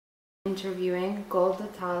Interviewing Golda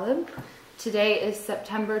Kalib. Today is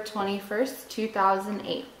September 21st,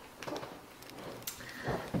 2008.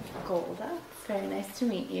 Golda, it's very nice to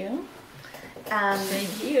meet you.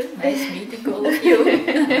 Thank you. Nice meeting all of you.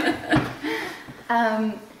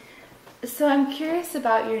 So I'm curious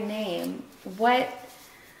about your name. What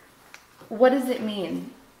does it mean?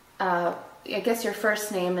 I guess your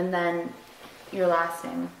first name and then your last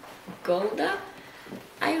name. Golda?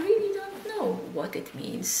 I really don't know what it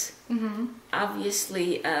means. Mm-hmm.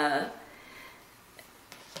 Obviously, in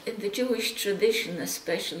the Jewish tradition,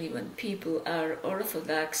 especially when people are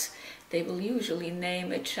Orthodox, they will usually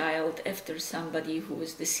name a child after somebody who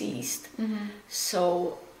was deceased. Mm-hmm.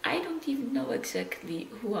 So I don't even know exactly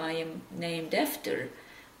who I am named after,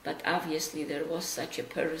 but obviously there was such a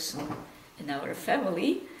person in our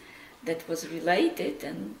family that was related,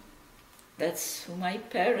 and that's who my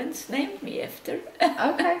parents named me after.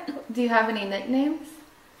 Okay. Do you have any nicknames?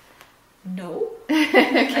 No,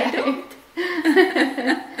 Okay. I don't.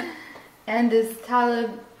 And is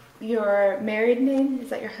Kalib your married name? Is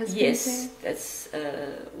that your husband's name? Yes, that's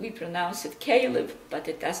we pronounce it Kalib, but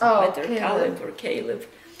it doesn't Oh, matter, Kalib. Kalib or Kalib.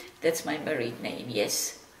 That's my married name,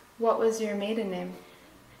 yes. What was your maiden name?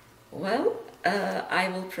 Well, I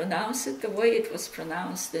will pronounce it the way it was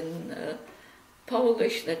pronounced in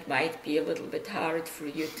Polish. That might be a little bit hard for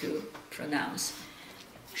you to pronounce.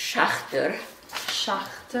 Schachter.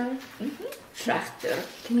 Schachter? Mm-hmm. Schachter.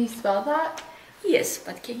 Can you spell that? Yes,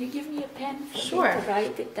 but can you give me a pen for Sure. me to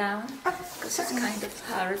write it down? Because it's kind of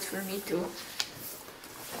hard for me to...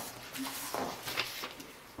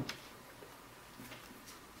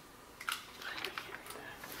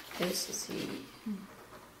 S-Z.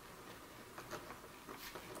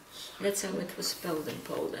 That's how it was spelled in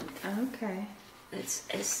Poland. Okay. That's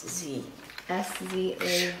S-Z.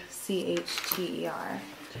 S-Z-A-C-H-T-E-R.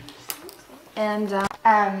 And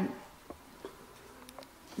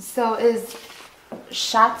so is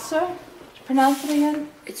Schatzer, pronounce it again?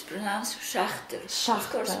 It's pronounced Schachter. Schachter. Of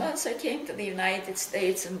course, once I came to the United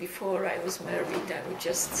States and before I was married, I would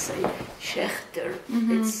just say Schechter.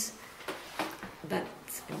 Mm-hmm. But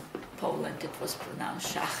in Poland it was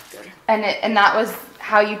pronounced Schachter. And that was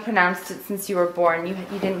how you pronounced it since you were born? You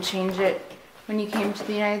didn't change it when you came to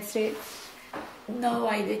the United States? No,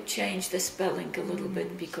 I did change the spelling a little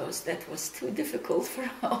bit because that was too difficult for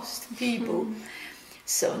most people.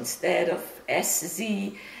 So instead of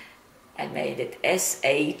S-Z, I made it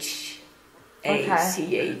S-H-A-C-H-T-E-R.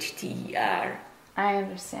 I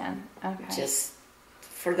understand. Okay. Just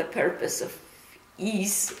for the purpose of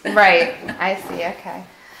ease. Right. I see. Okay.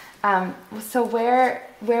 So where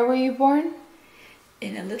were you born?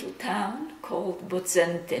 In a little town called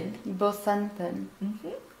Bozentin. Bozentin.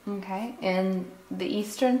 Mm-hmm. Okay. In the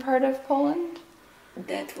eastern part of Poland?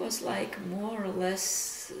 That was like more or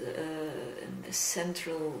less in the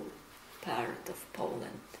central part of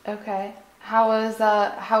Poland. Okay.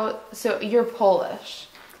 So you're Polish.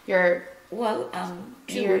 Well, I'm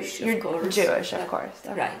Jewish, you're of course. Jewish, of course.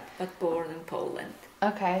 Okay. Right, but born in Poland.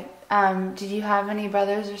 Okay. Did you have any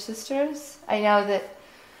brothers or sisters? I know that...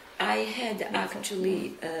 I had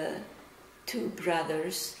actually 2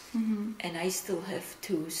 brothers, Mm-hmm. and I still have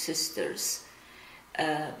 2 sisters.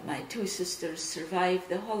 My 2 sisters survived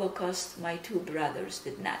the Holocaust, my 2 brothers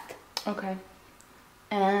did not. Okay.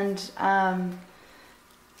 And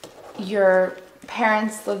your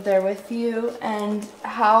parents lived there with you, and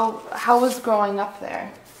how was growing up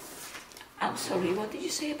there? I'm sorry, what did you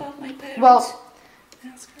say about my parents? Well,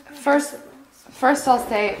 first I'll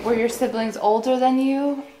say, were your siblings older than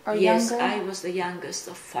you or yes, younger? I was the youngest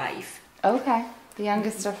of 5. Okay, the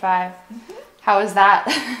youngest of 5. Mm-hmm. How was that?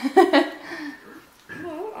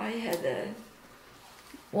 Well, I had a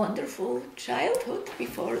wonderful childhood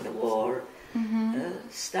before the war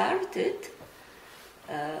started.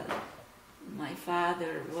 My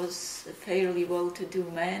father was a fairly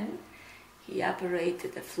well-to-do man. He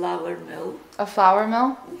operated a flour mill. A flour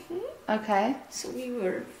mill? Mm-hmm. Okay. So we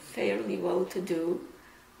were fairly well-to-do.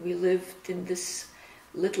 We lived in this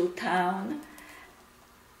little town,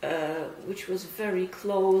 which was very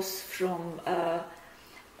close from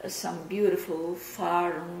some beautiful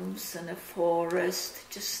farms and a forest,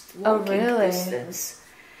 just walking distance.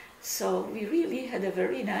 So we really had a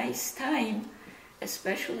very nice time,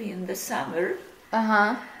 especially in the summer.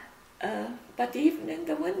 Uh-huh. But even in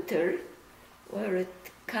the winter, where it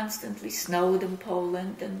constantly snowed in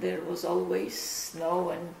Poland and there was always snow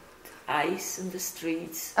and ice in the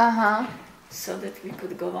streets. Uh-huh. So that we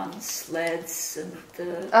could go on sleds and...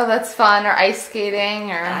 oh, that's fun. Or ice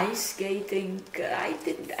skating? Or ice skating. I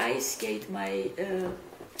didn't ice skate. My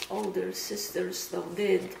older sisters though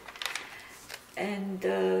did. And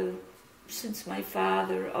since my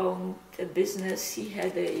father owned a business, he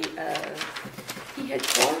had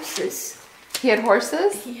horses. He had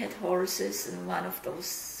horses? He had horses, and one of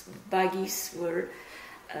those buggies where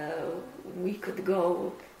we could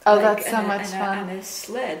go. Oh, that's so much fun. On a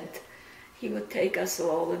sled. He would take us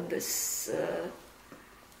all in this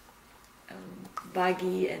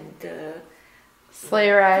buggy and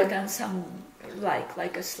sleigh ride. Put on some,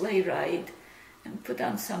 like a sleigh ride, and put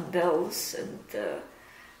on some bells, and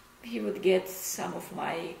he would get some of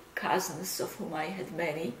my cousins, of whom I had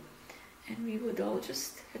many, and we would all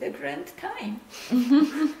just have a grand time,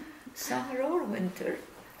 summer or winter.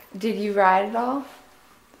 Did you ride at all?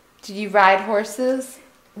 Did you ride horses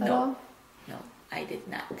at all? No, I did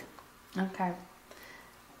not. Okay.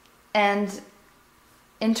 And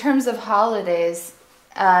in terms of holidays,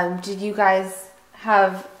 did you guys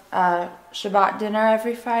have Shabbat dinner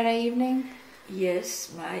every Friday evening?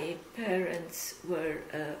 Yes, my parents were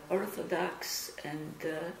Orthodox, and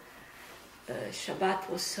Shabbat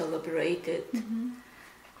was celebrated. Mm-hmm.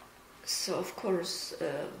 So, of course,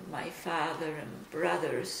 my father and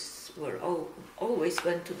brothers were always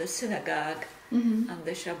went to the synagogue on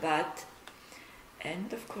the Shabbat.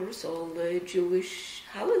 And, of course, all the Jewish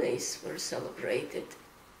holidays were celebrated.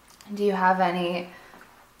 Do you have any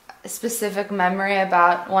specific memory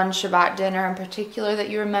about one Shabbat dinner in particular that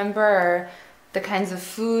you remember, or the kinds of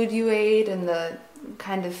food you ate and the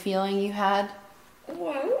kind of feeling you had?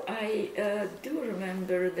 Well, I do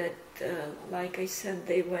remember that, like I said,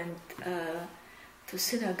 they went to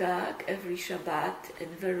synagogue every Shabbat,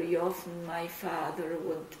 and very often my father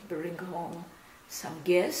would bring home some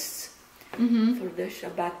guests for the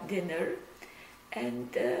Shabbat dinner, and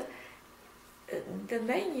the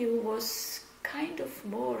menu was kind of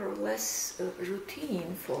more or less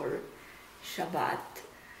routine for Shabbat.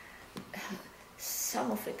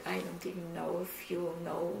 Some of it I don't even know if you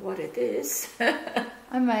know what it is.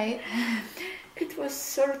 I might. It was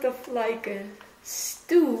sort of like a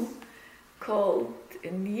stew called,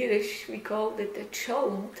 in Yiddish we called it a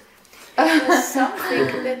chont. It was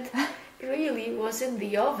something that really was in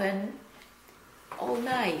the oven all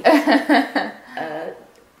night.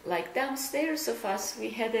 Like downstairs of us we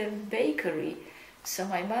had a bakery, so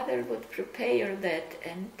my mother would prepare that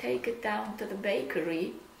and take it down to the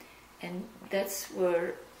bakery, and that's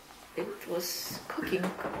where it was cooking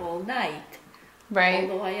all night. Right.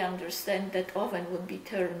 Although I understand that oven would be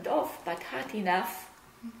turned off, but hot enough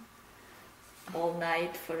all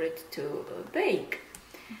night for it to bake.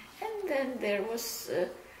 And then there was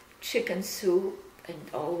chicken soup, and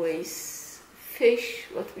always fish,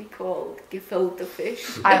 what we called gefilte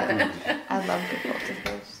fish. I love gefilte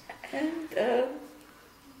fish. And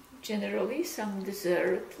generally some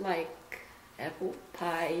dessert like apple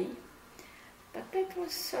pie. But that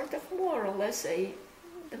was sort of more or less the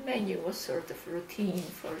menu was sort of routine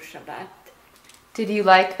for Shabbat. Did you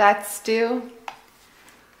like that stew?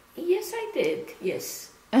 Yes, I did,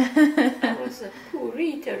 yes. I was a poor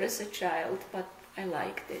eater as a child, but I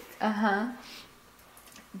liked it. Uh-huh.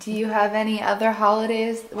 Do you have any other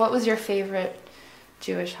holidays? What was your favorite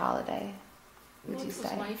Jewish holiday, would you say?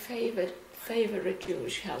 What was my favorite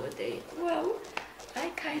Jewish holiday? Well, I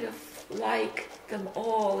kind of like them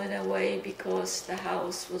all in a way because the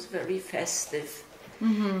house was very festive,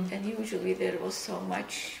 and usually there was so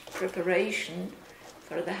much preparation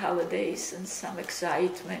for the holidays and some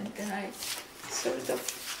excitement, and I sort of,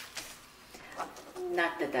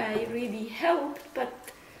 not that I really helped, but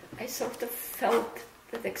I sort of felt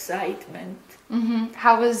that excitement.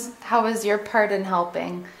 How was your part in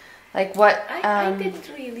helping? Like what? I didn't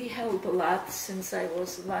really help a lot since I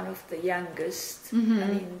was one of the youngest. I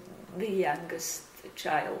mean, the youngest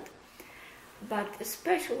child. But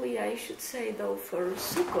especially, I should say, though, for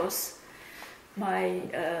Sukkos, my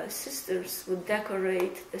sisters would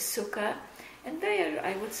decorate the sukkah, and there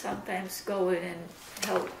I would sometimes go in and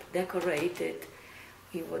help decorate it.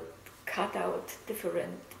 We would cut out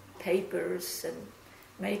different papers and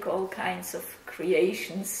make all kinds of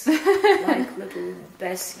creations, like little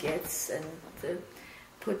baskets, and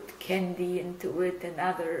put candy into it and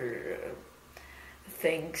other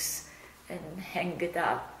things, and hang it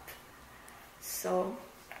up. So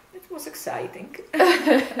it was exciting.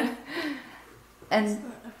 And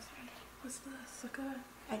was the sukkah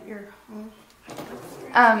at your home?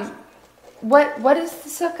 What is the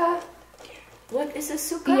sukkah? What is a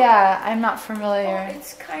sukkah? Yeah, I'm not familiar. Oh,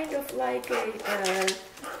 it's kind of like a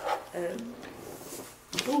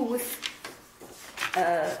booth,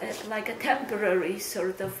 like a temporary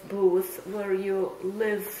sort of booth where you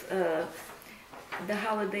live. The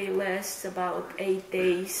holiday lasts about 8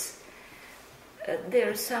 days. There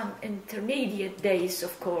are some intermediate days,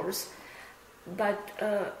 of course, but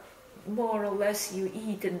more or less you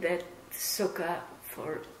eat in that sukkah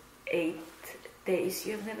for 8 days.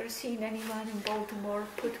 You've never seen anyone in Baltimore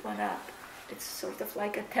put one up. It's sort of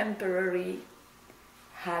like a temporary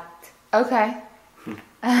hut. Okay.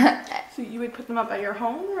 So you would put them up at your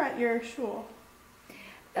home or at your shul?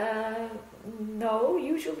 No,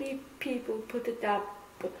 usually people put it up,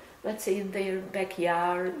 let's say, in their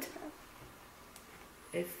backyard,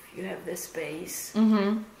 if you have the space.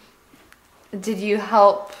 Mm-hmm. Did you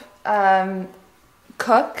help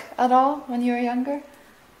cook at all when you were younger?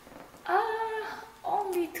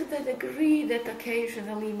 Only to the degree that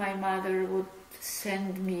occasionally my mother would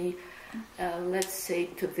send me, let's say,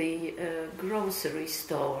 to the grocery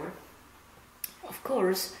store. Of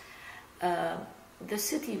course, the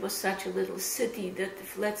city was such a little city that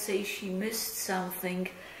if, let's say, she missed something,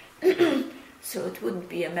 so it wouldn't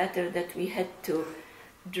be a matter that we had to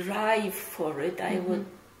drive for it. I would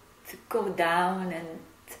go down and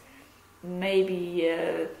maybe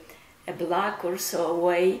a block or so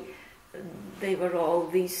away, they were all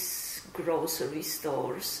these grocery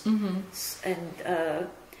stores. And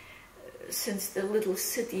since the little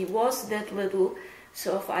city was that little,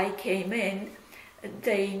 so if I came in,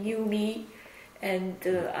 they knew me, and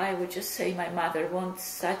I would just say my mother wants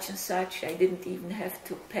such and such. I didn't even have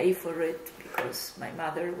to pay for it because my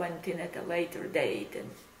mother went in at a later date and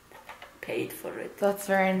paid for it. That's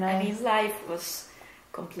very nice. I mean, life was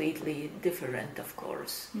completely different, of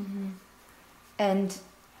course. And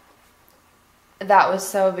that was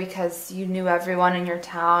so because you knew everyone in your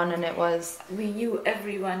town, and it was... We knew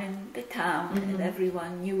everyone in the town, and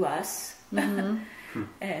everyone knew us.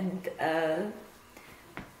 And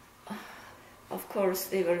of course,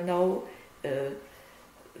 there were no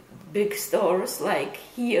big stores like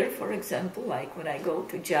here, for example, like when I go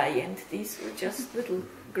to Giant. These were just little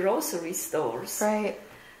grocery stores. Right.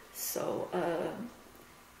 So,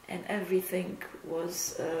 and everything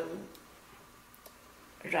was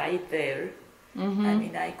right there. I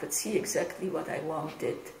mean, I could see exactly what I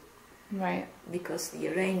wanted. Right. Because the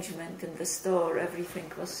arrangement in the store, everything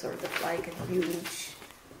was sort of like in huge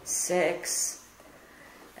sacks.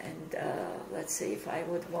 And let's say if I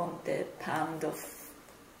would want a pound of,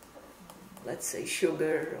 let's say,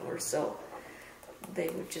 sugar or so, they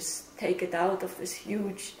would just take it out of this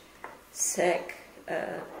huge sack,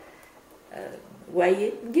 weigh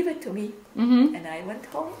it, and give it to me. And I went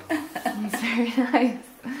home. That's very nice.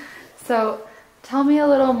 So, tell me a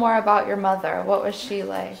little more about your mother. What was she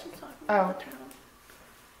like? Oh.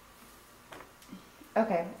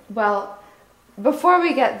 Okay. Well, before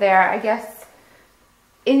we get there, I guess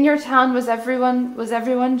in your town was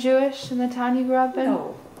everyone Jewish in the town you grew up in?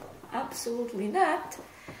 No, absolutely not.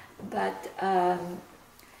 But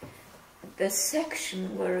the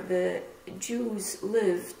section where the Jews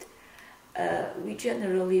lived, we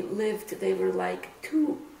generally lived. They were like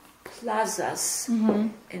two plazas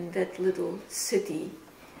in that little city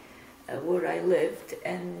where I lived,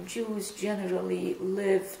 and Jews generally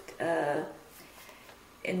lived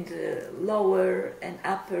in the lower and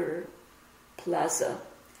upper plaza.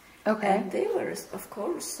 Okay. And there were, of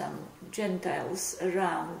course, some Gentiles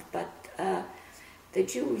around, but the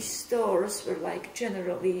Jewish stores were like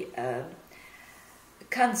generally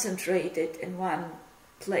concentrated in one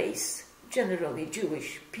place. Generally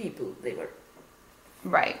Jewish people, they were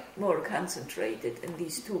more concentrated in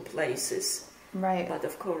these two places. Right. But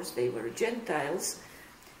of course they were Gentiles.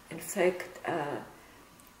 In fact,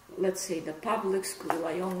 let's say the public school,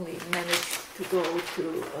 I only managed to go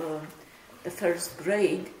to the first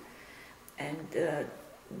grade, and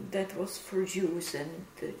that was for Jews and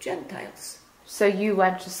Gentiles. So you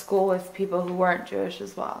went to school with people who weren't Jewish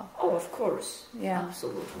as well? Oh, of course. Yeah.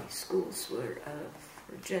 Absolutely. Schools were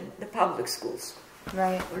the public schools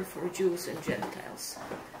were for Jews and Gentiles.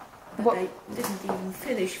 But I didn't even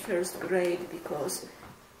finish first grade because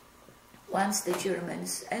once the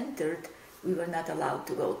Germans entered, we were not allowed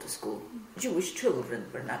to go to school. Jewish children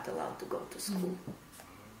were not allowed to go to school.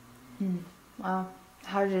 Wow.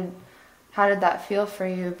 How did that feel for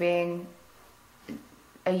you, being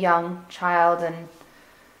a young child? And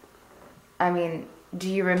I mean, do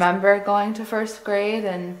you remember going to first grade?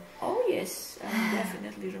 And oh yes, I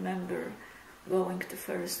definitely remember going to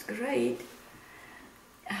first grade.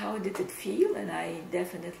 How did it feel? And I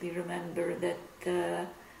definitely remember that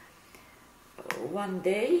one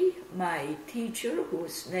day my teacher,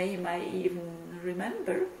 whose name I even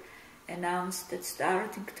remember, announced that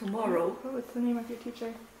starting tomorrow... What's the name of your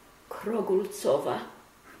teacher? Krogultsova.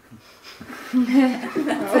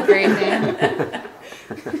 That's a great name.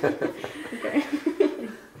 Okay.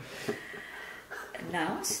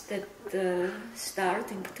 Now announced that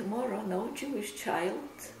starting tomorrow, no Jewish child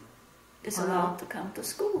is Wow. allowed to come to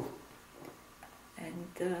school.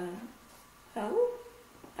 And, well,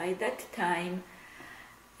 by that time,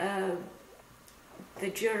 the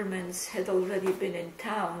Germans had already been in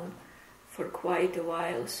town for quite a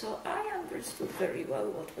while, so I understood very well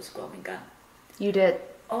what was going on. You did.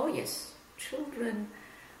 Oh yes, children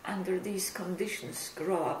under these conditions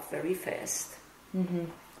grow up very fast. Mm-hmm.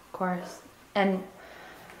 Of course. And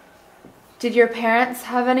did your parents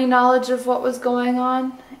have any knowledge of what was going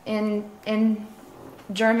on in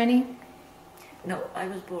Germany? No, I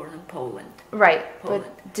was born in Poland. Right, Poland.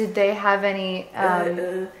 but did they have any...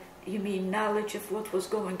 You mean knowledge of what was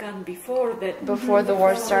going on before that? Before the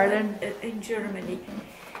war started? In Germany.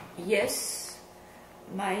 Yes,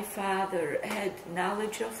 my father had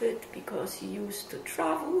knowledge of it because he used to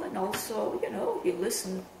travel, and also, you know, he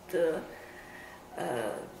listened to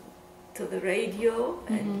the radio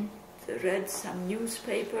and read some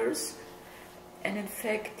newspapers, and in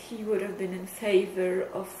fact he would have been in favor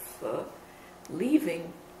of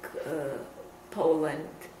leaving Poland.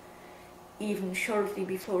 Even shortly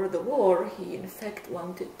before the war, he in fact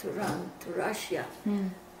wanted to run to Russia,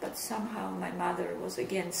 but somehow my mother was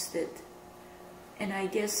against it. And I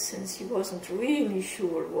guess since he wasn't really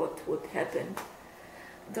sure what would happen,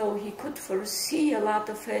 though he could foresee a lot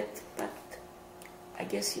of it, but I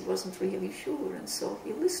guess he wasn't really sure, and so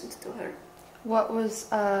he listened to her. What was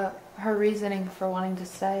her reasoning for wanting to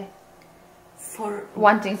stay? For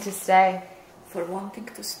wanting to stay?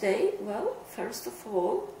 Well, first of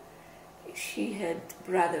all, she had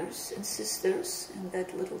brothers and sisters in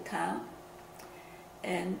that little town,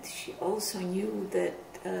 and she also knew that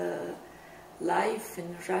life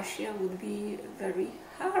in Russia would be very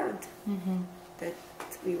hard, that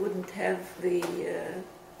we wouldn't have the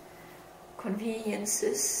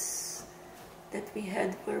conveniences that we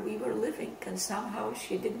had where we were living, and somehow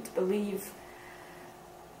she didn't believe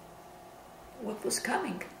what was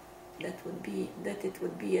coming. That it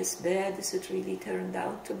would be as bad as it really turned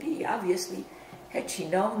out to be. Obviously, had she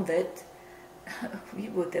known that, we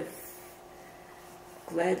would have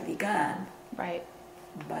gladly gone. Right.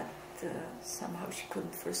 But somehow she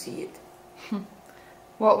couldn't foresee it.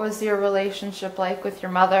 What was your relationship like with your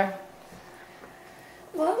mother?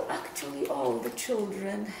 Well, actually, all the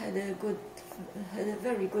children had a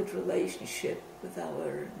very good relationship with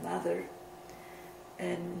our mother.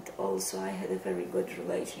 And also I had a very good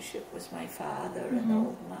relationship with my father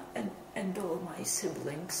and all my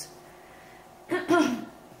siblings.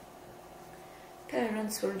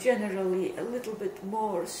 Parents were generally a little bit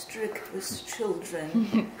more strict with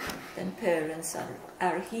children than parents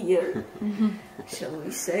are here, shall we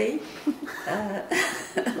say.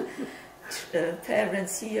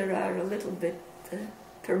 Parents here are a little bit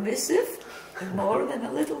permissive, more than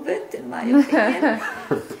a little bit, in my opinion.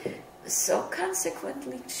 So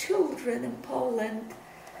consequently, children in Poland,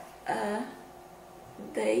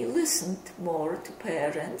 they listened more to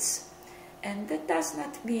parents, and that does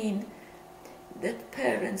not mean that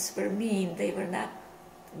parents were mean. They were not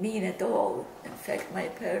mean at all. In fact, my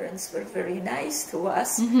parents were very nice to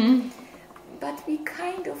us, but we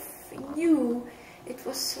kind of knew it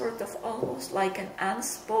was sort of almost like an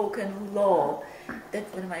unspoken law that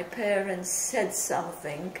when my parents said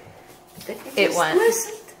something, that we just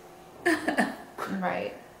listened.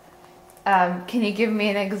 Right. Can you give me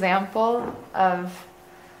an example of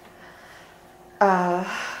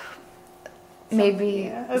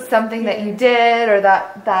maybe something that you did, or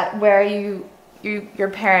that where your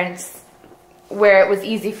parents, where it was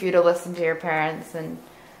easy for you to listen to your parents, and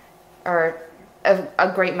or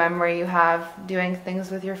a great memory you have doing things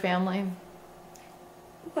with your family?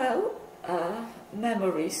 Well,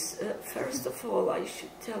 memories. First of all, I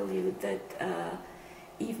should tell you that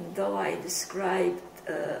even though I described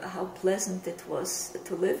how pleasant it was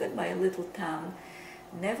to live in my little town,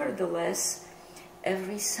 nevertheless,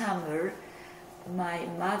 every summer, my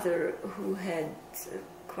mother, who had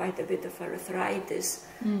quite a bit of arthritis,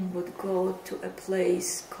 would go to a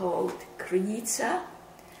place called Krynica.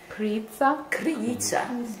 Krynica.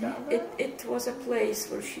 It was a place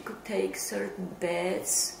where she could take certain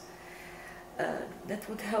baths that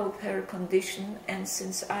would help her condition, and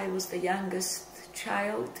since I was the youngest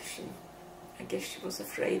child, I guess she was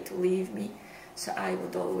afraid to leave me, so I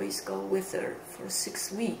would always go with her for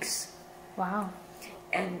 6 weeks. Wow.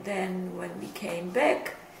 And then when we came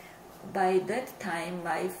back, by that time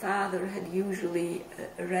my father had usually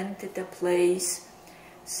rented a place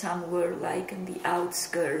somewhere like in the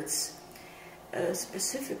outskirts.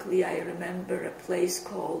 Specifically, I remember a place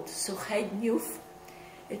called Sochedniów.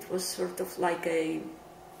 It was sort of like a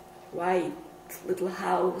white little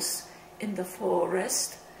house in the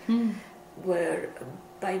forest, where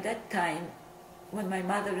by that time, when my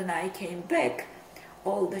mother and I came back,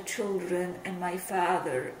 all the children and my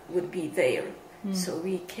father would be there. So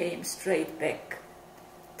we came straight back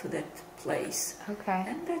to that place. Okay.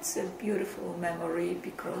 And that's a beautiful memory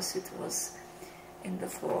because it was in the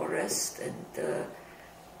forest, and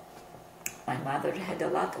my mother had a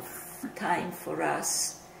lot of time for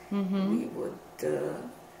us. We would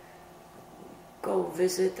go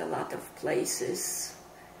visit a lot of places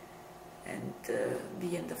and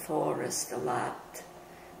be in the forest a lot,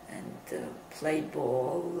 and play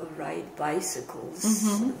ball, ride bicycles.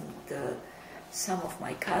 And some of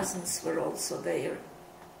my cousins were also there.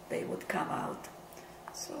 They would come out.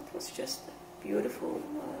 So it was just a beautiful,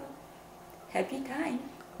 happy time.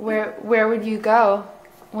 Where would you go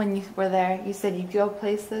when you were there? You said you'd go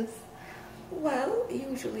places? Well,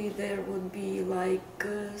 usually there would be like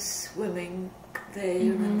swimming there,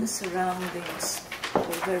 and the surroundings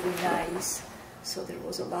were very nice. So there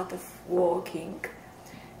was a lot of walking,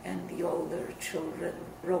 and the older children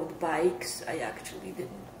rode bikes. I actually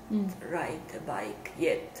didn't ride a bike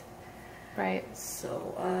yet. Right.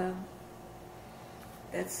 So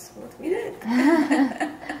that's what we did.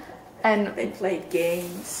 And they played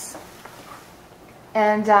games.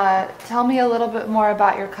 And tell me a little bit more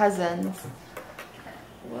about your cousins.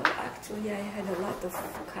 Well, actually, I had a lot of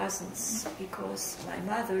cousins because my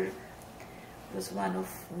mother was one of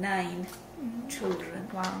 9 children.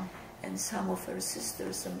 Wow. And some of her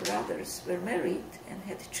sisters and brothers were married and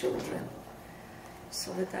had children.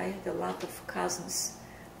 So that I had a lot of cousins.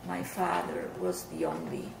 My father was the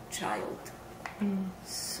only child.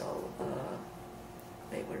 So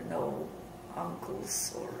there were no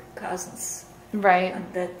uncles or cousins. Right. On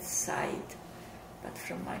that side, but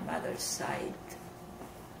from my mother's side.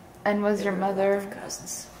 And was your mother,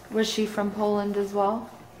 cousins? Was she from Poland as well?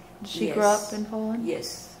 Did she grow up in Poland?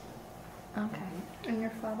 Yes. Okay. And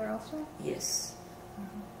your father also? Yes.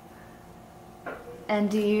 And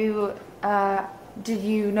did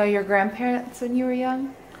you know your grandparents when you were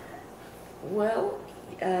young? Well,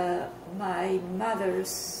 my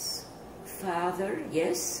mother's father,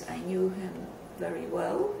 yes, I knew him very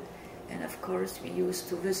well. And of course, we used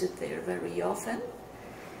to visit there very often.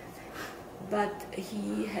 But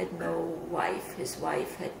he had no wife. His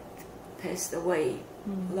wife had passed away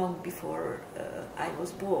long before I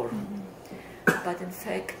was born. But in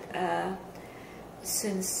fact,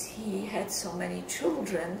 since he had so many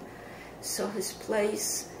children, so his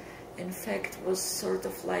place, in fact, was sort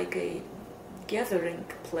of like a gathering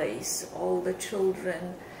place. All the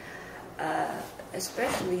children,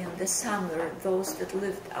 especially in the summer, those that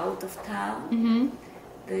lived out of town,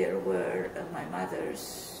 there were my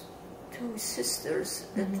mother's 2 sisters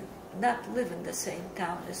that not live in the same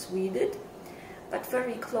town as we did, but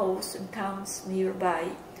very close in towns nearby.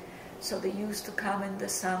 So they used to come in the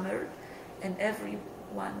summer, and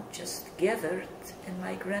everyone just gathered in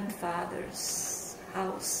my grandfather's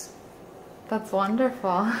house. That's wonderful.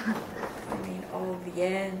 I mean, all the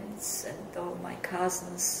aunts and all my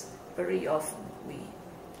cousins, very often we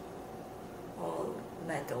all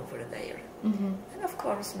met over there. And of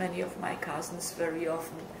course, many of my cousins very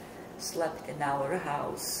often slept in our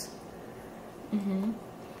house.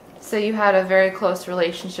 So you had a very close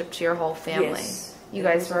relationship to your whole family. Yes, you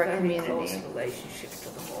guys were a very community. close relationship to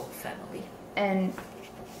the whole family. And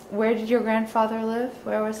where did your grandfather live?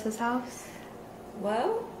 Where was his house?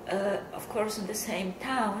 Well, of course in the same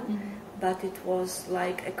town, but it was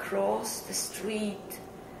like across the street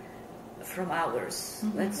from ours.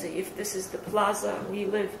 Let's say if this is the plaza, we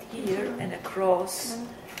lived here, and across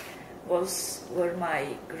was where my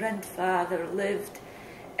grandfather lived,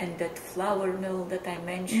 and that flour mill that I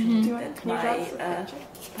mentioned, that my,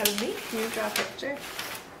 pardon me? Can you draw a picture?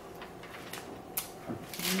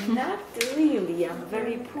 Not really, I'm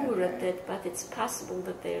very poor at that, but it's possible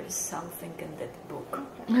that there is something in that book.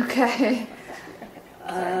 Okay.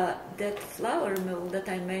 That flour mill that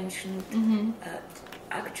I mentioned,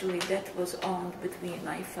 actually that was owned between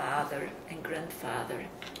my father and grandfather.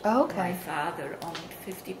 Oh, okay. My father owned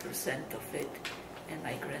 50% of it, and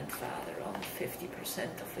my grandfather owned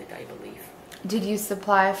 50% of it, I believe. Did you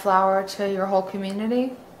supply flour to your whole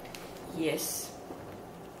community? Yes.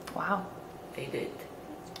 Wow. They did.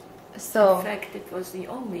 So, in fact, it was the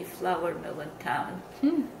only flour mill in town,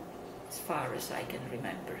 as far as I can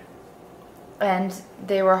remember. And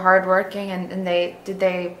they were hardworking, and did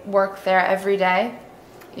they work there every day?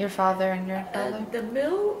 Your father and your father? The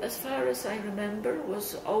mill, as far as I remember,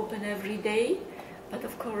 was open every day, but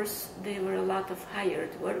of course there were a lot of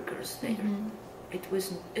hired workers there.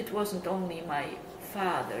 It wasn't only my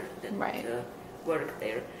father that worked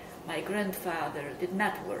there. My grandfather did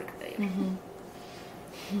not work there.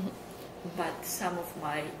 But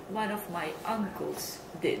one of my uncles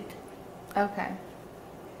did. Okay.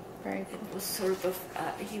 Very cool. It was sort of,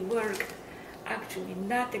 he worked actually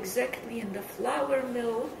not exactly in the flour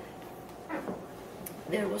mill.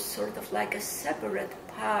 There was sort of like a separate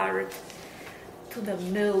part to the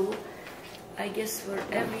mill, I guess, where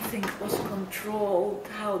everything was controlled,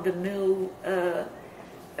 how the mill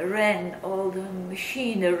ran, all the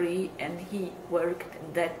machinery, and he worked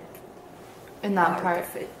in that part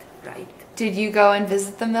of it, right. Did you go and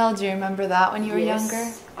visit the mill? Do you remember that when you were younger?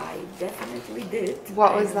 Yes, I definitely did.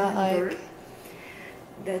 What was that like?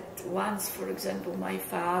 That once, for example, my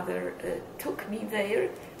father took me there,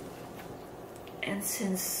 and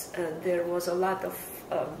since there was a lot of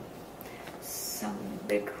some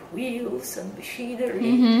big wheels and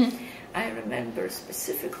machinery, I remember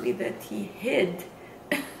specifically that he hid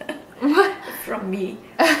from me,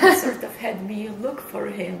 sort of had me look for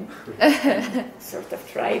him, sort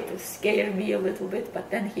of tried to scare me a little bit, but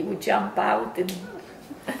then he would jump out and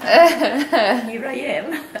here I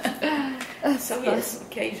am. So yes,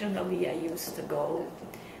 occasionally I used to go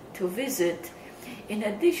to visit. In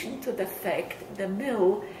addition to the fact, the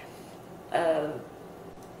mill,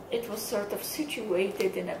 it was sort of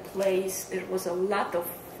situated in a place, there was a lot of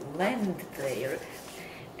land there,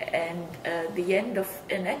 and at the end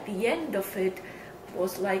of it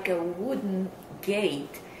was like a wooden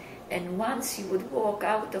gate, and once you would walk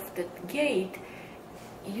out of that gate,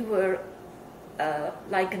 you were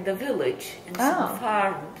like in the village, in some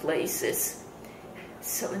farm places.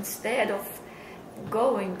 So instead of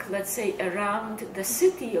going, let's say, around the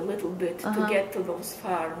city a little bit to get to those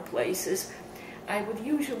farm places, I would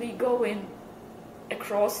usually go in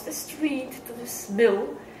across the street to this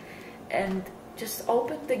mill and just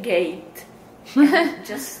open the gate and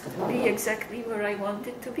just be exactly where I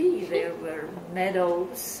wanted to be. There were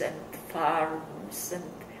meadows and farms and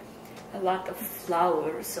a lot of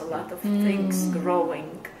flowers, a lot of things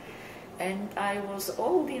growing. And I was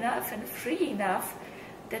old enough and free enough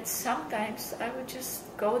that sometimes I would just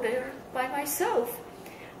go there by myself.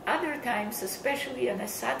 Other times, especially on a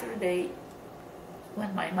Saturday,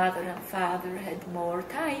 when my mother and father had more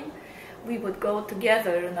time, we would go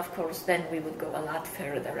together, and of course then we would go a lot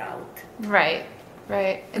further out. Right,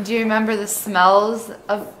 right. And do you remember the smells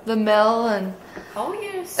of the mill? And oh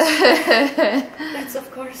yes. That's of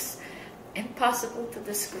course impossible to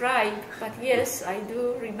describe, but yes, I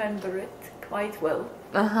do remember it quite well.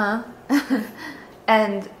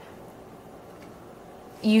 And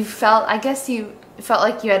you felt, I guess you felt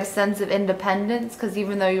like you had a sense of independence, because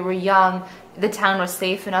even though you were young, the town was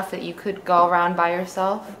safe enough that you could go around by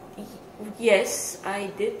yourself? Yes,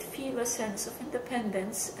 I did feel a sense of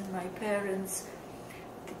independence, and my parents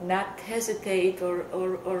did not hesitate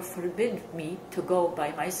or forbid me to go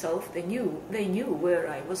by myself. They knew where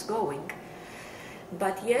I was going.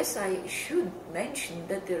 But yes, I should mention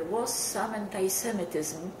that there was some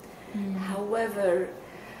anti-Semitism. However,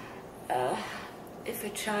 if a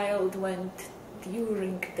child went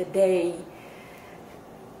during the day,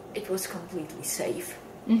 it was completely safe.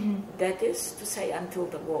 That is to say, until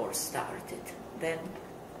the war started. Then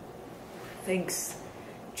things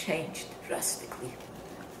changed drastically.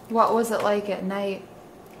 What was it like at night?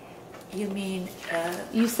 You mean...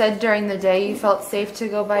 you said during the day you felt safe to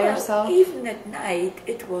go by yourself? Even at night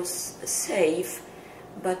it was safe,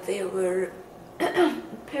 but there were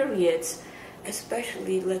periods,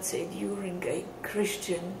 especially, let's say, during a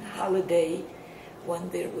Christian holiday, when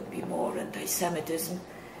there would be more anti-Semitism.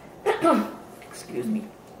 Excuse me.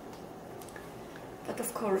 But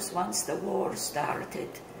of course, once the war started,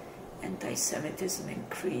 anti-Semitism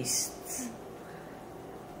increased.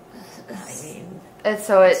 I mean...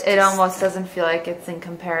 So it almost doesn't feel like it's in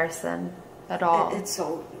comparison at all. It's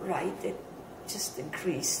all right. It just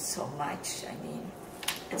increased so much. I mean,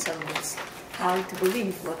 it's almost hard to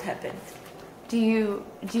believe what happened. Do you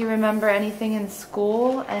remember anything in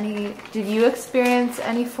school? Did you experience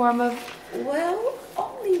any form of... Well,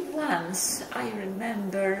 only once I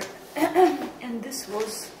remember, and this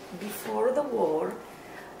was before the war.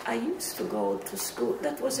 I used to go to school.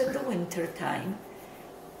 That was in the winter time.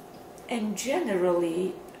 And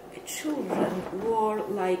generally, children wore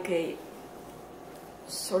like a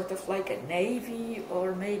sort of like a navy,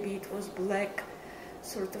 or maybe it was black,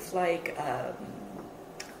 sort of like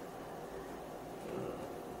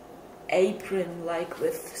apron, like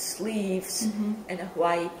with sleeves and a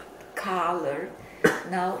white collar.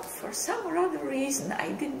 Now, for some or other reason,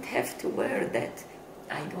 I didn't have to wear that.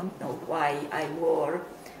 I don't know why. I wore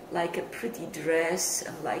like a pretty dress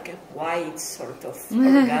and like a white sort of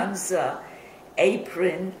organza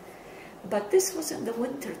apron. But this was in the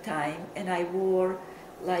winter time, and I wore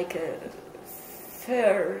like a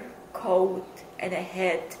fur coat and a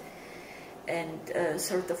hat and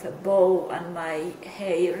sort of a bow on my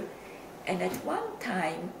hair. And at one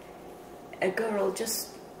time, a girl just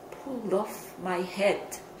pulled off my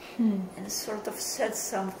hat and sort of said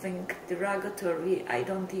something derogatory. I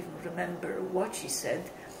don't even remember what she said.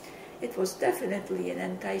 It was definitely an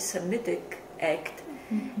anti-Semitic act.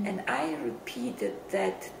 And I repeated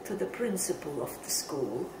that to the principal of the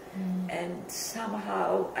school. And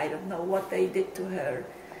somehow, I don't know what they did to her,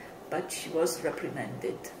 but she was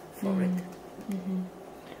reprimanded for it.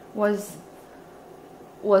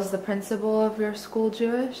 Was the principal of your school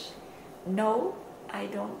Jewish? No, I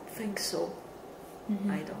don't think so.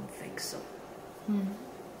 I don't think so.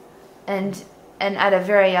 And at a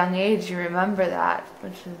very young age, you remember that,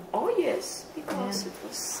 which is... Oh yes, because it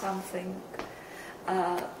was something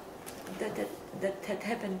that had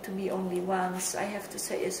happened to me only once. I have to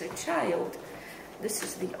say, as a child, this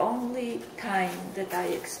is the only time that I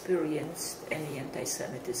experienced any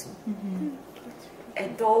anti-Semitism.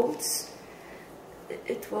 Adults,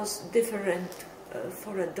 it was different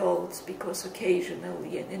for adults, because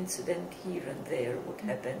occasionally an incident here and there would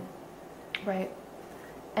happen. Right.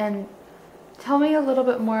 And tell me a little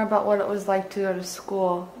bit more about what it was like to go to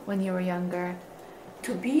school when you were younger.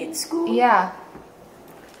 To be in school? Yeah.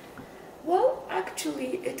 Well,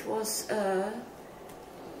 actually it was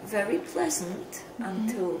very pleasant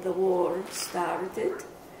until the war started.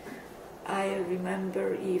 I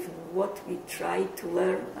remember even what we tried to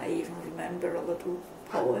learn. I even remember a little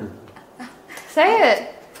poem. Say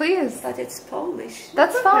it, please. But it's Polish.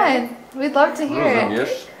 That's fine. We'd love to hear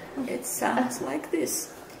it. It sounds like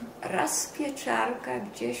this. Raz pieczarka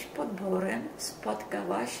gdzieś pod borem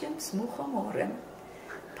spotkała się z muchomorem.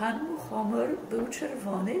 Pan muchomor był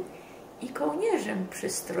czerwony i kołnierzem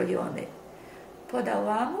przystrojony.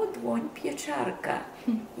 Podała mu dłoń pieczarka.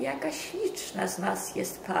 Jaka śliczna z nas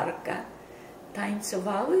jest parka.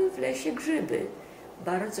 Tańcowały w lesie grzyby.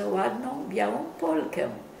 Bardzo ładną białą polkę.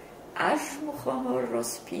 Aż muchomor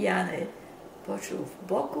rozpijany poczuł w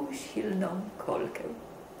boku silną kolkę.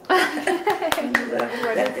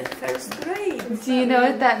 That in first grade. Do you know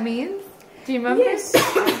what that means? Do you remember? Yes, I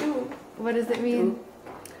do. What does it mean?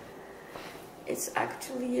 It's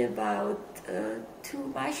actually about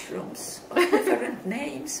two mushrooms of different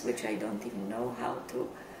names, which I don't even know how to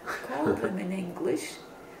call them in English.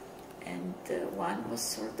 And one was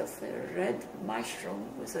sort of a red mushroom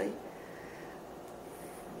with a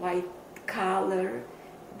white color.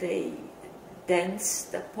 They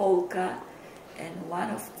danced the polka, and one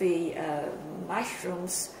of the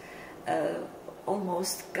mushrooms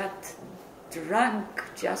almost got drunk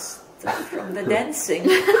just from the dancing.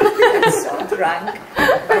 Got so drunk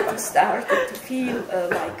that he started to feel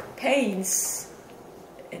like pains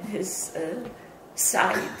in his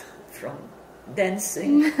side from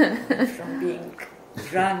dancing, from being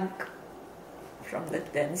drunk from the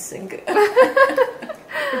dancing.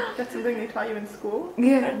 That's something they taught you in school?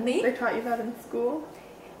 Yeah. Pardon me? They taught you that in school?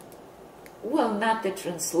 Well, not the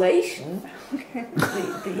translation,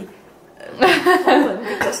 the poem,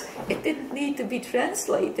 because it didn't need to be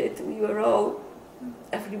translated. We were all,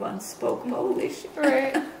 everyone spoke Polish.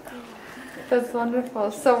 Right. That's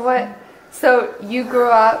wonderful. So you grew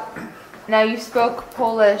up, now you spoke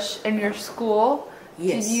Polish in your school.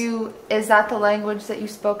 Yes. Is that the language that you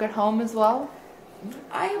spoke at home as well?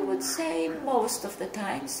 I would say most of the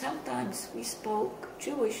time. Sometimes we spoke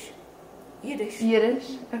Jewish, Yiddish. Yiddish?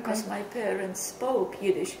 Okay. Because my parents spoke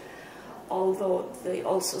Yiddish, although they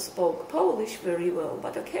also spoke Polish very well,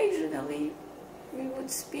 but occasionally we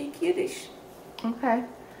would speak Yiddish. Okay.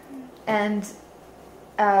 And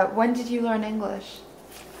when did you learn English?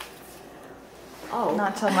 Oh.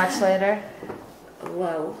 Not till much later?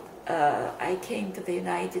 Well, I came to the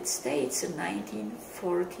United States in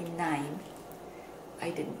 1949. I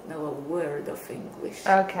didn't know a word of English.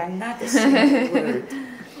 Okay. Not a single word.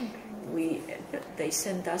 They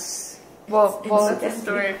sent us... Well, That's a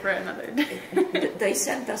story for another day. They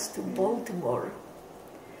sent us to Baltimore.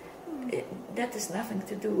 That has nothing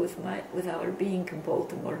to do with our being in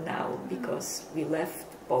Baltimore now, because we left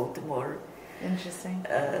Baltimore. Interesting.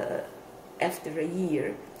 After a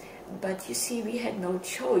year. But you see, we had no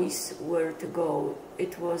choice where to go.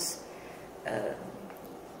 It was...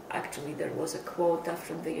 actually, there was a quota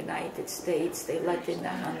from the United States. They let in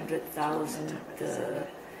 100,000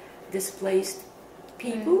 displaced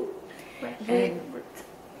people. And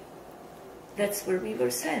that's where we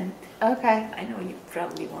were sent. Okay. I know you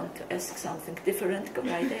probably want to ask something different. Go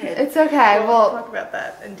right ahead. It's okay. We'll Well, talk about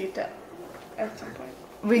that in detail at some point.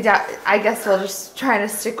 I guess we'll just try to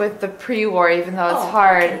stick with the pre-war, even though it's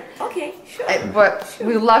hard. Okay, sure. But sure.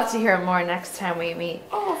 we'd love to hear more next time we meet.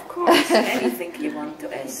 Oh, of course. Anything you want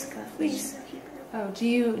to ask, please. Oh, do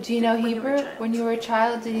you know Hebrew? When you were a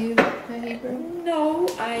child, did you know Hebrew? No,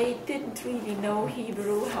 I didn't really know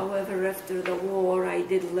Hebrew. However, after the war, I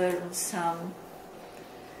did learn some.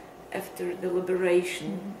 After the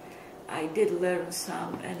liberation, I did learn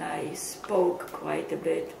some, and I spoke quite a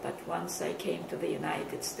bit. But once I came to the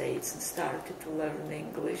United States and started to learn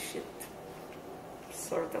English, it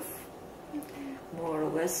sort of more or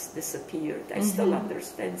less disappeared. I still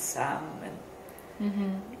understand some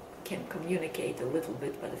and can communicate a little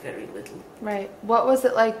bit, but very little. Right. What was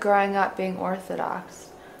it like growing up being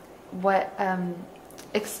Orthodox? What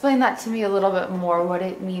explain that to me a little bit more. What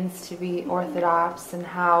it means to be Orthodox and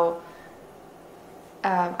how.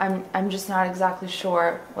 I'm just not exactly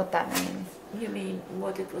sure what that means. You mean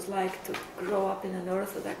what it was like to grow up in an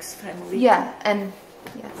Orthodox family? Yeah, and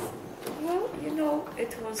yes. Well, you know,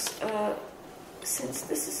 it was, since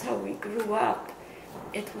this is how we grew up,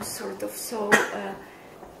 it was sort of so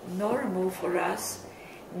normal for us,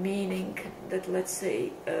 meaning that, let's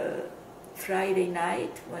say, Friday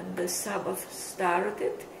night when the Sabbath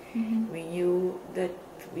started, we knew that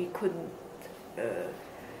we couldn't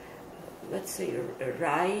let's say,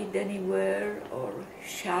 ride anywhere or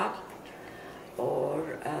shop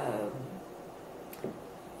or,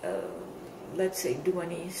 let's say, do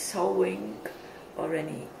any sewing or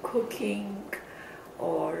any cooking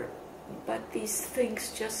but these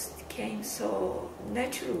things just came so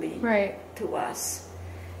naturally to us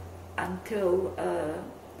until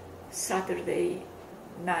Saturday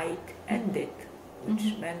night ended,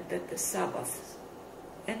 which meant that the Sabbath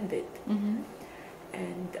ended.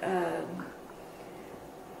 And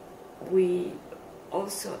we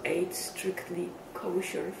also ate strictly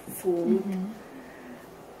kosher food.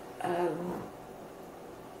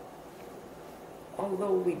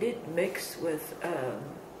 Although we did mix with,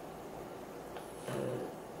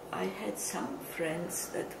 I had some friends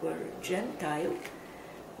that were Gentile,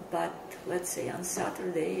 but let's say on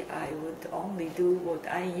Saturday I would only do what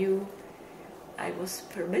I knew I was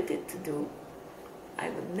permitted to do. I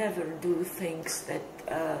would never do things that,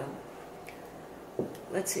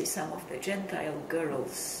 let's say, some of the Gentile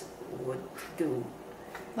girls would do.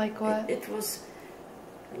 Like what? It was,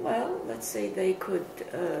 well, let's say they could,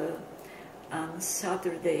 on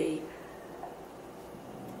Saturday,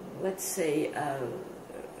 let's say,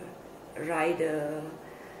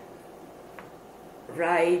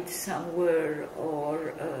 ride somewhere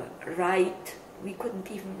or write. We couldn't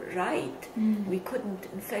even write. We couldn't,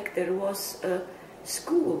 in fact, there was a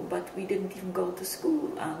school, but we didn't even go to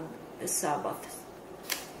school on the Sabbath.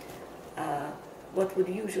 What would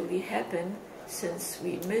usually happen, since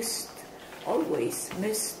we always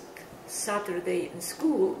missed Saturday in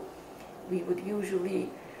school, we would usually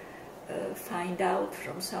find out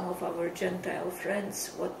from some of our Gentile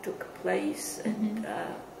friends what took place and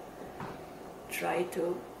try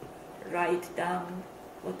to write down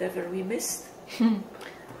whatever we missed. Public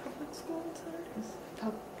school on Saturdays?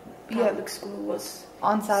 Public school was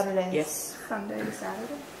on Saturdays. Yes. Sunday to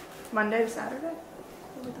Saturday? Monday to Saturday?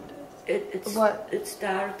 What were the days? It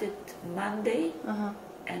started Monday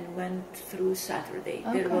and went through Saturday.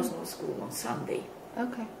 Okay. There was no school on Sunday.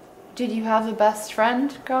 Okay. Did you have a best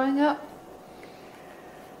friend growing up?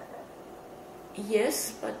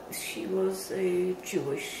 Yes, but she was a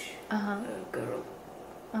Jewish girl.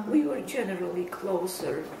 We were generally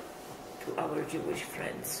closer to our Jewish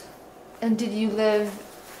friends. And did you live,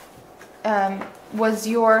 was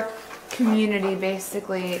your community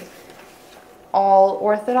basically all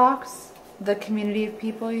Orthodox? The community of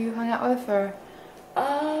people you hung out with, or?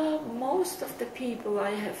 Most of the people,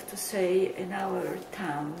 I have to say, in our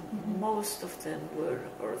town, most of them were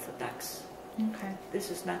Orthodox. Okay.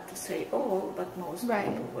 This is not to say all, but most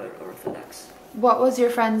people were Orthodox. What was your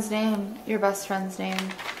friend's name, your best friend's name,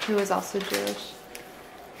 who was also Jewish?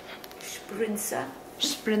 Sprinza.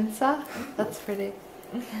 Sprinza? That's pretty.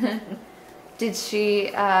 Did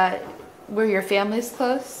she, were your families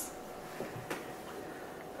close?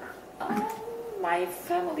 My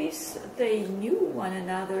families, they knew one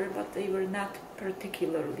another, but they were not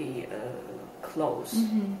particularly close.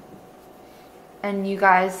 And you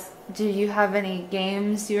guys, do you have any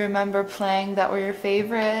games you remember playing that were your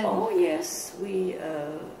favorite? Oh yes, we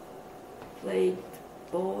played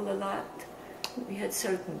ball a lot. We had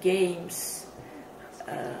certain games.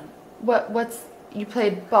 You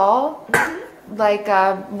played ball? Like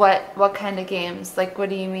what kind of games? Like what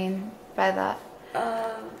do you mean by that?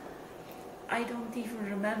 I don't even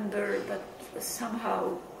remember, but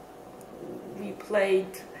somehow we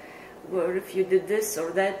played where if you did this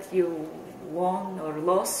or that, you won or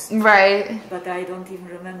lost. Right. But I don't even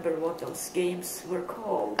remember what those games were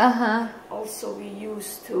called. Also, we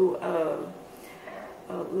used to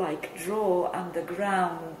like draw on the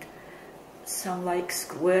ground some like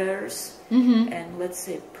squares, and let's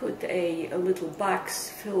say put a little box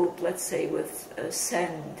filled, let's say, with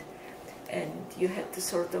sand, and you had to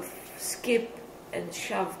sort of skip and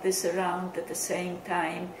shove this around at the same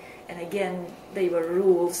time. And again, they were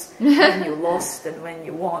rules when you lost and when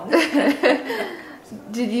you won.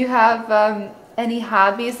 Did you have any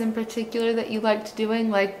hobbies in particular that you liked doing,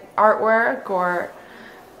 like artwork or?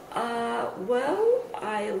 Well,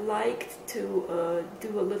 I liked to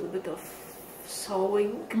do a little bit of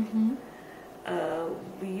sewing.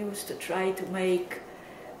 We used to try to make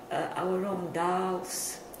our own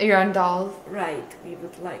dolls. Your own dolls? Right. We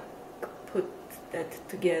would like put that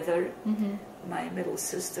together. My middle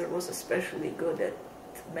sister was especially good at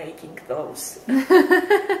making those.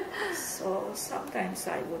 So sometimes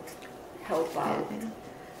I would help out.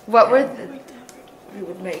 What were we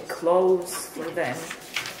would make clothes for them,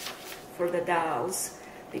 for the dolls,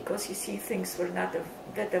 because you see things were not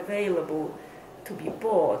that available to be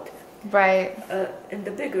bought. Right. In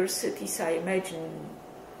the bigger cities, I imagine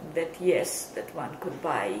that yes, that one could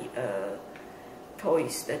buy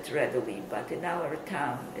toys that readily, but in our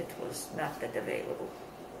town it was not that available.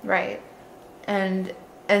 Right. And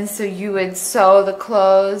so you would sew the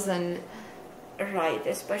clothes and... Right,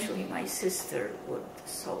 especially my sister would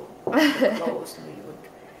sew the clothes and we would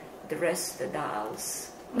dress the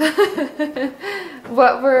dolls.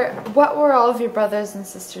 What were all of your brothers and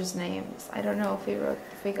sisters' names? I don't know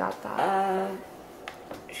if we got that.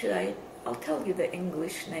 I'll tell you the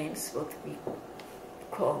English names, what we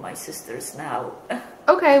call my sisters now.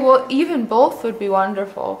 Okay, well, even both would be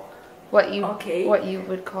wonderful. What you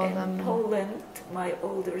would call them. In Poland, my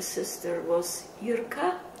older sister was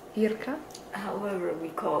Irka. Irka? However, we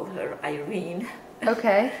called her Irene.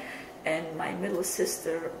 Okay. And my middle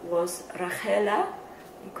sister was Rachela.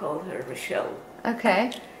 We called her Rochelle.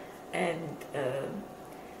 Okay. And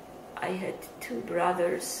I had two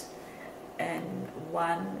brothers, and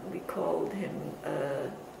one we called him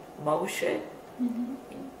Moshe. You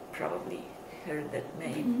probably heard that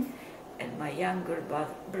name. And my younger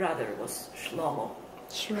brother was Shlomo.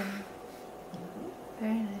 Shlomo.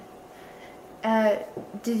 Very nice.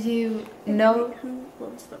 Did you know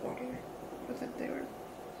what was the order that they were?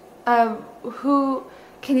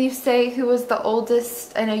 Can you say who was the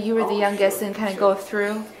oldest? I know you were the youngest, sure, and kind of go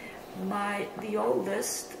through. The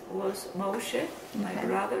oldest was Moshe, my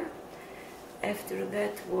brother. After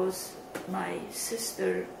that was my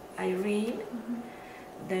sister Irene.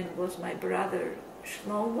 Then was my brother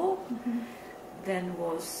Shlomo. Then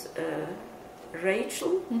was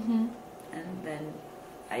Rachel, and then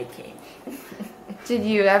I came. Did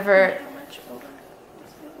you ever?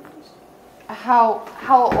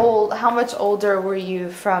 How much older were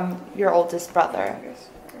you from your oldest brother?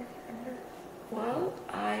 Well,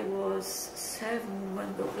 I was 7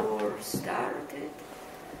 when the war started.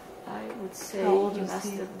 I would say he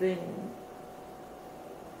must have been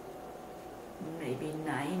maybe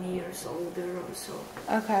 9 years older or so.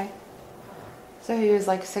 Okay. So he was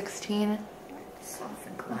like 16?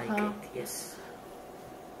 Something like it, yes.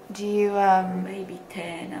 Do you... maybe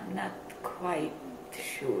 10, I'm not quite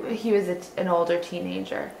sure. He was an older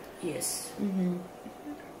teenager? Yes.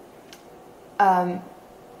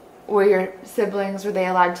 Were your siblings, were they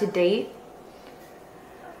allowed to date?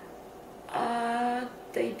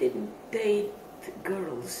 They didn't date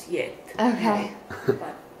girls yet. Okay.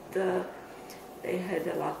 But they had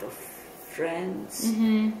a lot of friends,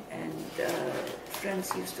 and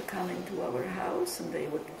friends used to come into our house and they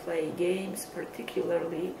would play games.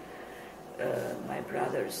 Particularly, my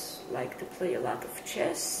brothers liked to play a lot of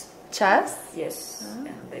chess. Chess? Yes,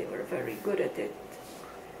 and they were very good at it.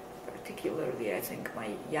 Particularly, I think my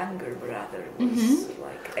younger brother was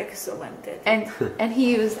like excellent at it. And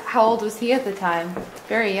he was, how old was he at the time?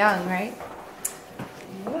 Very young, right?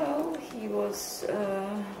 Well, he was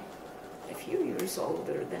a few years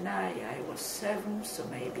older than I. I was 7, so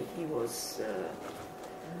maybe he was,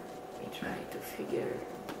 let me try to figure,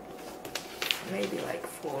 maybe like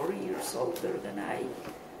 4 years older than I.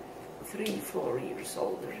 3-4 years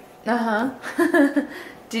older.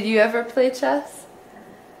 Did you ever play chess?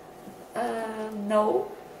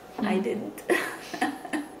 No, I didn't.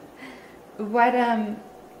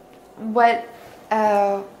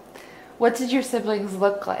 What did your siblings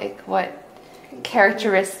look like? What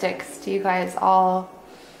characteristics do you guys all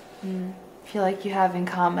feel like you have in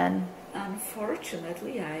common?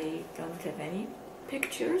 Unfortunately, I don't have any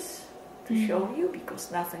pictures to show you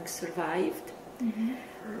because nothing survived.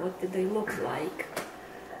 What did they look like?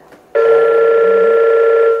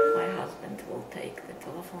 My husband will take the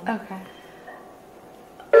telephone. Okay.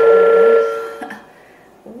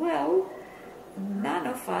 Well, none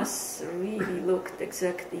of us really looked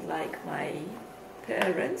exactly like my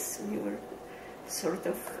parents. We were sort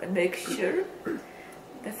of a mixture.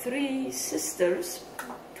 The three sisters,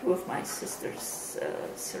 two of my sisters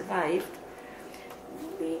survived.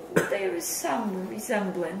 There is some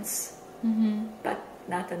resemblance, but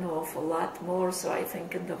not an awful lot. More so, I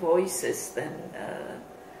think, in the voices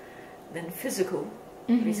than physical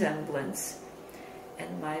resemblance.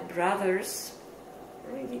 And my brothers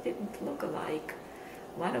really didn't look alike.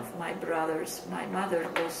 One of my brothers, my mother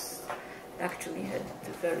actually had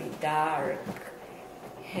very dark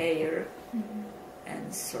hair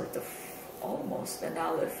and sort of almost an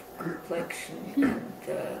olive complexion,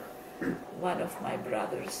 and one of my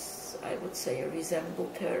brothers, I would say,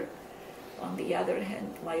 resembled her. On the other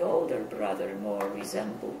hand, my older brother more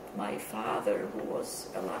resembled my father, who was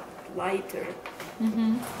a lot lighter.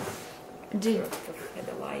 Sort of had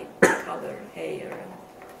a light color hair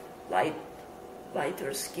and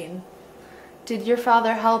lighter skin. Did your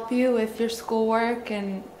father help you with your schoolwork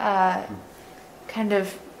and kind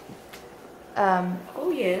of?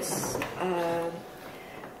 Oh yes.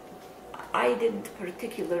 I didn't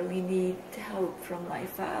particularly need help from my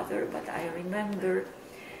father, but I remember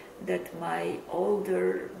that my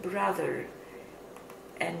older brother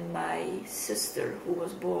and my sister, who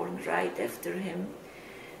was born right after him,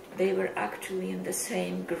 they were actually in the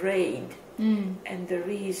same grade. And the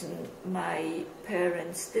reason my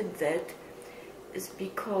parents did that is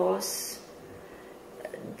because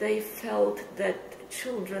they felt that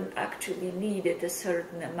children actually needed a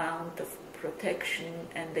certain amount of protection,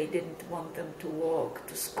 and they didn't want them to walk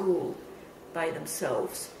to school by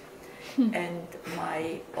themselves. And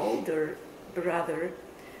my older brother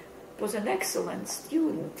was an excellent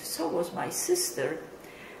student, so was my sister,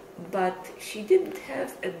 but she didn't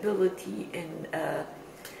have ability in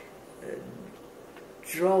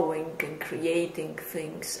drawing and creating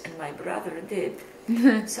things, and my brother did.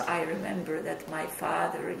 So I remember that my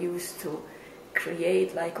father used to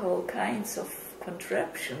create like all kinds of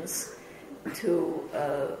contraptions to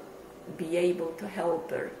be able to help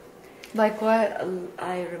her. Like what?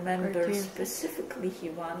 I remember specifically he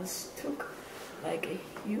once took like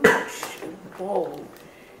a huge bowl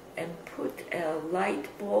and put a light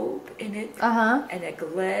bulb in it and a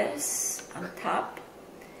glass on top,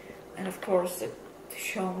 and of course it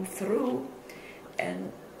shone through,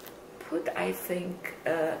 and put, I think,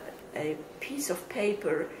 a piece of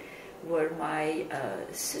paper where my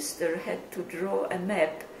sister had to draw a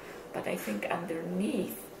map, but I think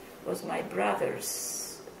underneath was my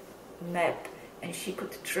brother's map, and she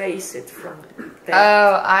could trace it from that.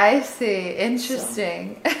 Oh, I see.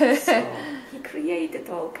 Interesting. So he created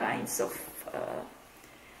all kinds of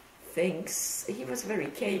things. He was very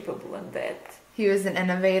capable in that. He was an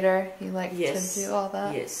innovator. He liked to do all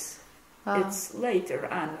that. Yes. Wow. It's later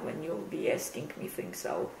on when you'll be asking me things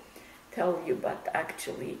I'll tell you, but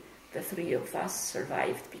actually the three of us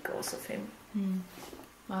survived because of him.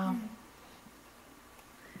 Wow.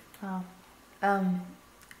 Wow.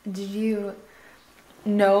 Did you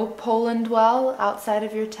know Poland well outside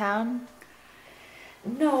of your town?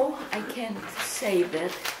 No, I can't say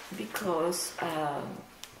that because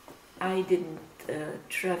I didn't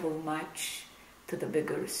travel much to the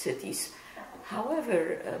bigger cities.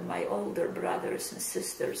 However, my older brothers and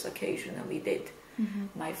sisters occasionally did.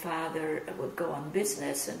 My father would go on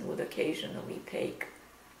business and would occasionally take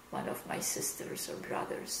one of my sisters or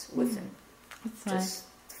brothers with him. That's just nice.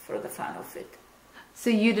 For the fun of it. So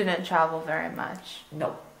you didn't travel very much?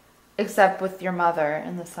 No. Except with your mother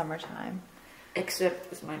in the summertime? Except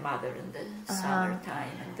with my mother in the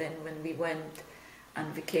summertime. And then when we went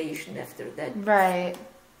on vacation after that,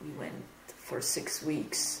 we went for 6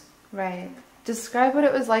 weeks. Right. Describe what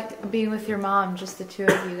it was like being with your mom, just the two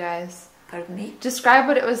of you guys. Pardon me? Describe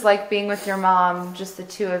what it was like being with your mom, just the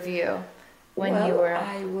two of you, when you were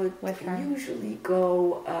I would with her. usually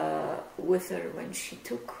go with her when she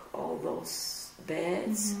took all those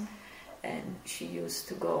baths, and she used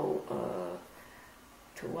to go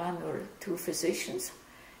to one or two physicians.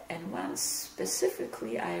 And once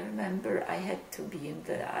specifically, I remember I had to be in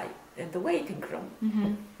the waiting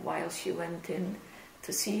room while she went in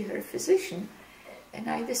to see her physician, and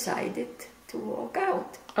I decided to walk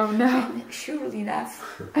out. Oh no! And surely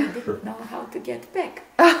enough, I didn't know how to get back.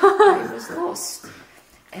 I was lost,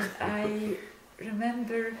 and I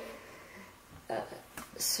remember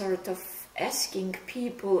sort of asking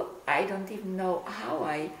people. I don't even know how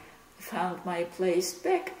I found my place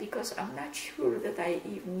back, because I'm not sure that I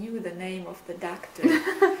even knew the name of the doctor.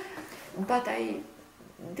 But I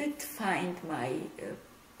did find my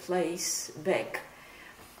place back.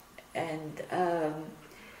 And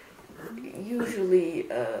usually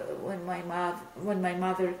when my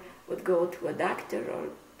mother would go to a doctor or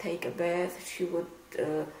take a bath, she would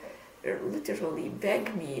literally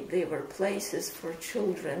beg me. There were places for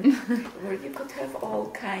children where you could have all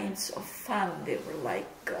kinds of fun. They were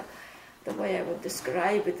like, the way I would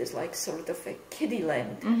describe it is like sort of a kiddie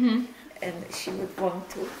land. Mm-hmm. And she would want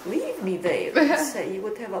to leave me there and say you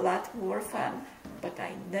would have a lot more fun. But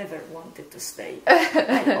I never wanted to stay.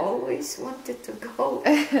 I always wanted to go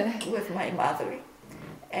with my mother.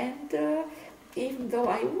 And even though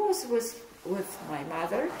I was with my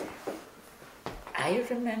mother, I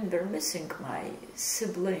remember missing my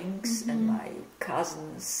siblings and my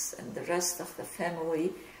cousins and the rest of the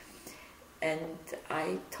family. And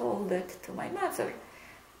I told that to my mother.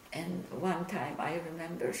 And one time I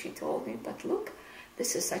remember she told me, but look,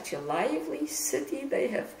 this is such a lively city. They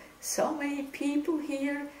have so many people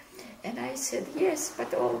here. And I said, yes,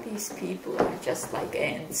 but all these people are just like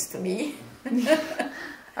ants to me.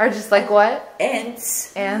 Are just like what?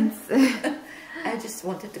 Ants. Ants. I just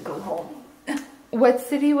wanted to go home. What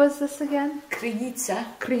city was this again? Krynica.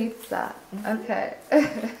 Krynica. Okay.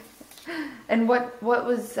 And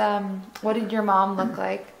what did your mom look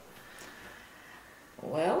like?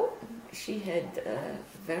 Well, she had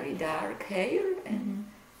very dark hair and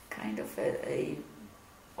kind of a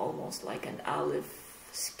almost like an olive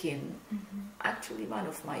skin. Actually, one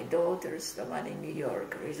of my daughters, the one in New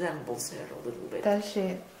York, resembles her a little bit. Does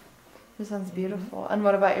she? She sounds beautiful. And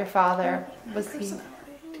what about your father? Was he?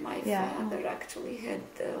 My father actually had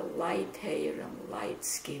light hair and light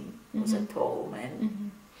skin. Was a tall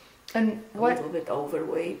man. And a little bit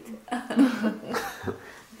overweight.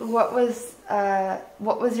 What was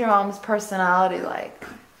your mom's personality like?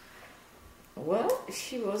 Well,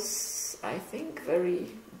 she was, I think, very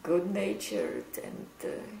good-natured and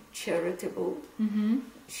charitable.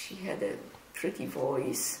 She had a pretty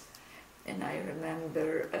voice, and I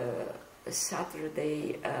remember a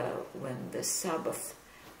Saturday when the Sabbath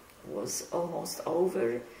was almost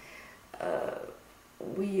over.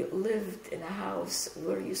 We lived in a house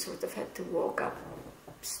where you sort of had to walk up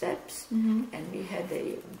steps, and we had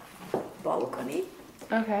a balcony.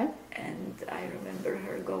 Okay. And I remember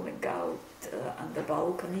her going out on the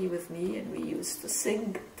balcony with me, and we used to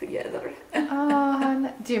sing together.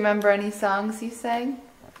 Oh, do you remember any songs you sang?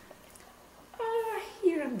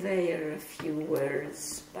 Here and there, a few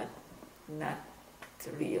words, but not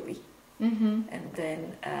really. And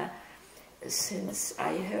then, since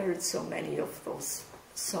I heard so many of those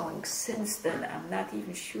songs since then, I'm not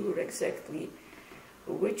even sure exactly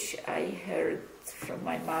which I heard from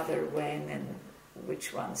my mother when and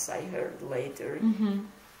which ones I heard later.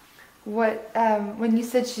 What when you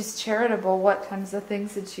said she's charitable, what kinds of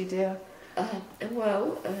things did she do?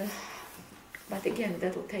 But again,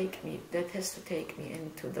 that has to take me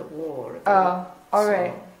into the war. Oh, all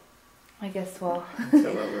right. I guess we'll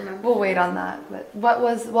wait on that. But what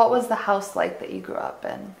was the house like that you grew up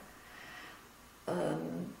in?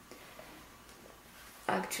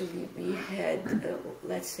 Actually, we had,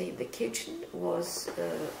 let's say, the kitchen was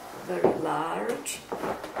very large,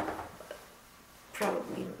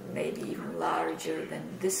 probably maybe even larger than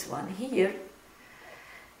this one here.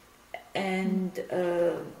 And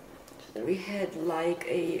we had like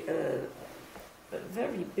a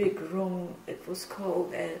very big room. It was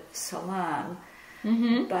called a salon,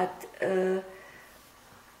 but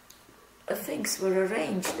things were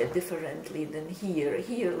arranged differently than here.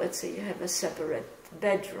 Here, let's say you have a separate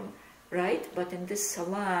bedroom, right? But in this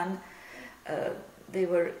salon, there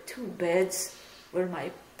were two beds where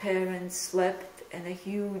my parents slept, and a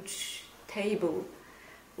huge table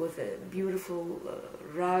with a beautiful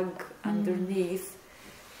rug underneath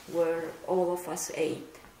where all of us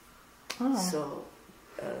ate. So,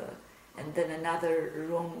 and then another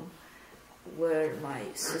room where my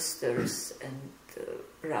sisters and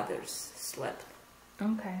brothers slept.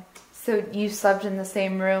 Okay. So you slept in the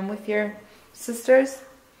same room with your sisters?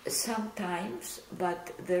 Sometimes,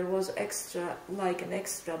 but there was an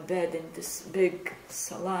extra bed in this big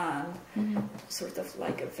salon, sort of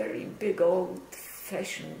like a very big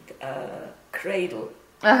old-fashioned cradle.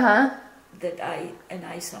 That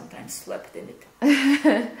I sometimes slept in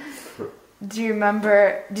it. Do you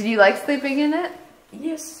remember, did you like sleeping in it?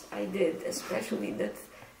 Yes, I did, especially that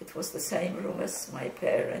it was the same room as my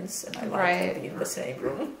parents, and I liked to be in the same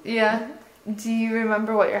room. Yeah. Do you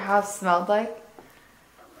remember what your house smelled like?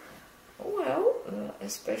 Well,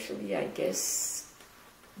 especially, I guess,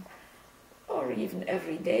 or even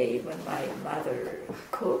every day when my mother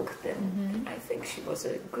cooked, and I think she was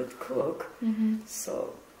a good cook,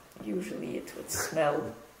 so usually it would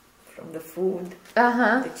smell from the food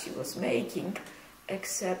that she was making,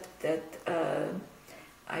 except that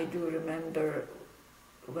I do remember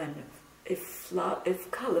when if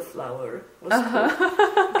cauliflower was cooked,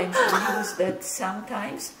 and she used that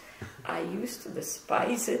sometimes, I used to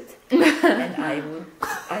despise it, and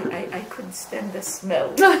I couldn't stand the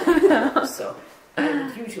smell, so I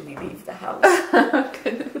would usually leave the house.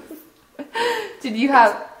 Did you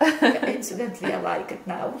have... Incidentally, I like it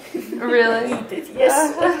now. Really? I eat it,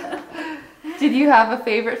 yes. Did you have a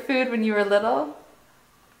favorite food when you were little?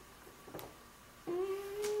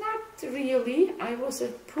 Not really. I was a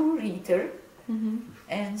poor eater.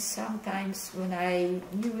 And sometimes when I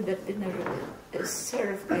knew that dinner is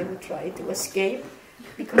served, I would try to escape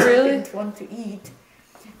because I didn't want to eat.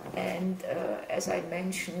 And as I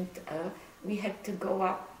mentioned, we had to go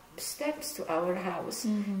up steps to our house.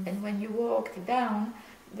 And when you walked down,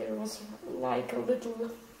 there was like a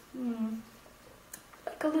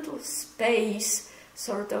little space,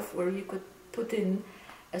 sort of, where you could put in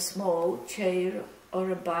a small chair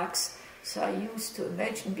or a box. So I used to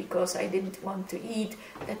imagine, because I didn't want to eat,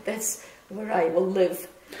 that that's where I will live.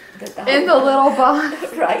 In the little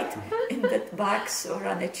box. Right, in that box or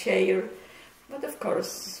on a chair. But of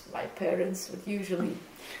course, my parents would usually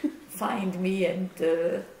find me and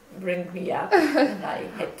bring me up, and I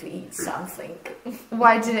had to eat something.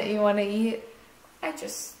 Why didn't you want to eat? I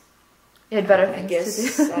just... You had better things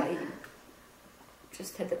to do. I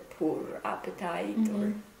just had a poor appetite.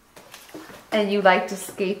 And you liked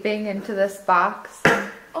escaping into this box?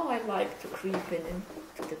 Oh, I like to creep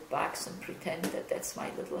into the box and pretend that that's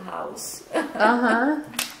my little house.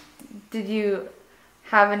 Did you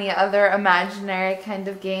have any other imaginary kind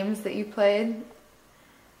of games that you played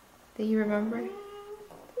that you remember?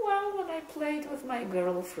 Well, when I played with my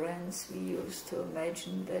girlfriends, we used to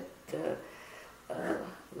imagine that,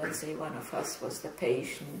 let's say, one of us was the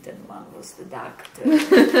patient and one was the doctor,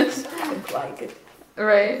 something like it.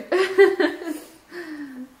 Right. That's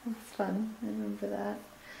fun. I remember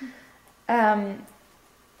that.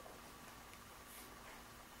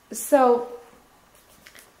 So,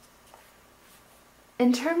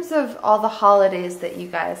 in terms of all the holidays that you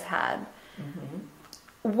guys had,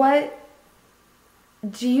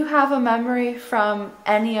 do you have a memory from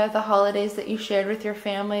any of the holidays that you shared with your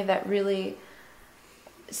family that really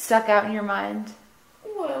stuck out in your mind?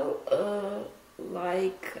 Well,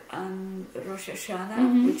 like on Rosh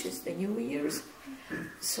Hashanah, which is the New Year's.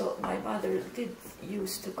 So my mother did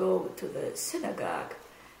used to go to the synagogue,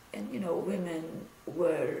 and women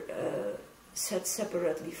were set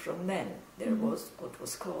separately from men. There was what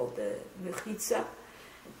was called the mechitza.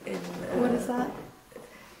 What is that?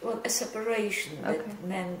 Well, a separation, that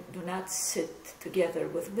men do not sit together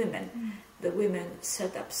with women. The women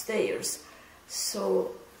sat upstairs.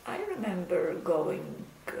 So I remember going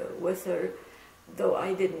with her. Though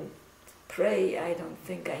I didn't pray, I don't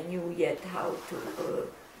think I knew yet how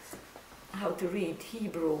to read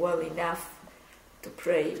Hebrew well enough to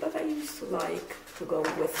pray, but I used to like to go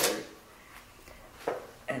with her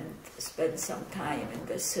and spend some time in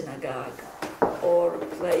the synagogue or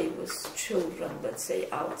play with children, let's say,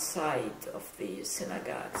 outside of the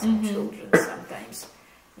synagogue. Some children sometimes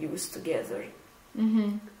used together,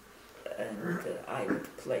 and I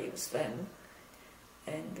would play with them.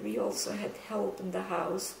 And we also had help in the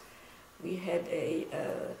house. We had a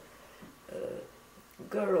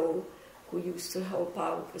girl who used to help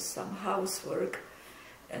out with some housework.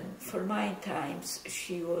 And for my times,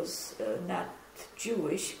 she was not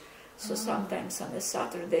Jewish, so sometimes on a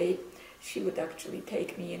Saturday, she would actually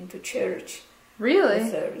take me into church. Really?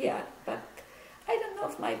 With her, yeah. But I don't know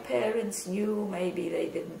if my parents knew, maybe they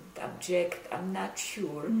didn't object. I'm not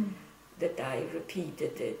sure that I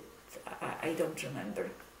repeated it. I don't remember.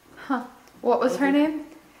 Huh. What was her name?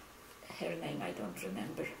 Her name I don't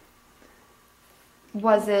remember.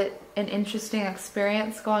 Was it an interesting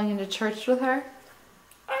experience going into church with her?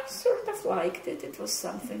 I sort of liked it. It was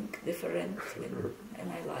something different, and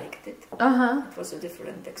I liked it. It was a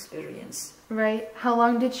different experience. Right. How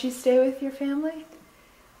long did she stay with your family?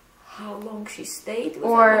 How long she stayed with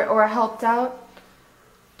or helped out?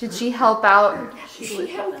 Did she help out? She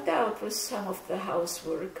helped out with some of the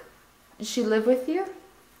housework. Did she live with you?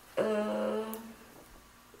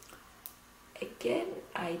 Again,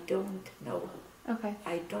 I don't know. Okay.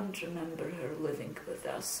 I don't remember her living with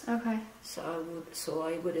us. Okay. So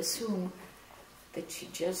I would assume that she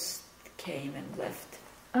just came and left.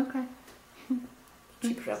 Okay.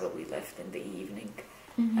 She probably left in the evening.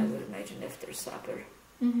 I would imagine after supper.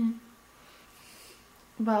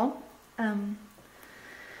 Well, how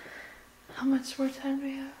much more time do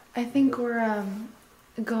we have? I think we're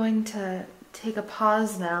going to take a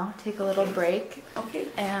pause now, take a little break, Okay.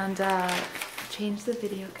 and change the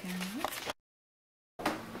video camera.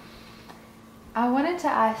 I wanted to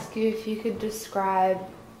ask you if you could describe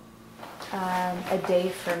a day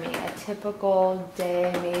for me, a typical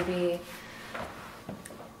day, maybe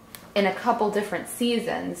in a couple different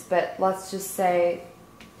seasons, but let's just say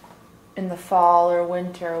in the fall or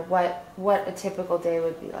winter, what a typical day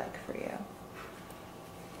would be like for you.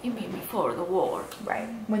 You mean before the war? Right,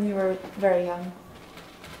 when you were very young.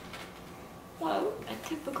 Well, a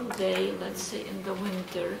typical day, let's say in the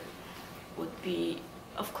winter, would be,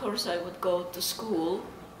 of course, I would go to school,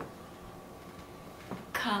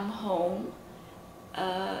 come home.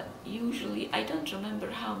 Usually, I don't remember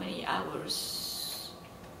how many hours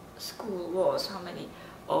school was,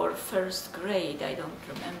 or first grade, I don't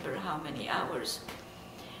remember how many hours.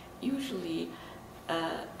 Usually,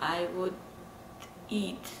 I would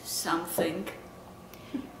eat something,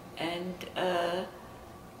 and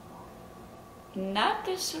not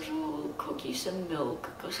as a rule cookies and milk,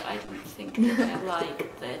 because I don't think that I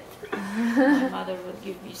liked that. My mother would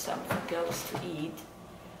give me something else to eat.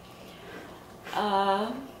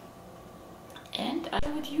 And I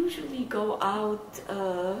would usually go out,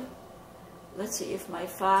 let's say if my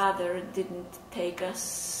father didn't take us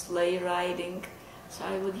sleigh riding, so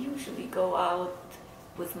I would usually go out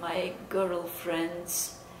with my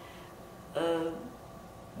girlfriends.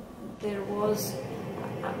 There was,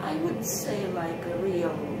 I wouldn't say like a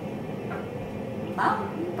real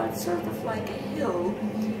mountain, but sort of like a hill,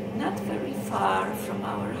 not very far from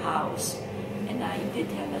our house. And I did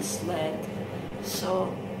have a sled,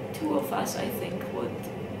 so two of us, I think, would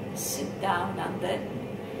sit down on that.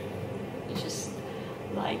 We just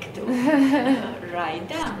like to ride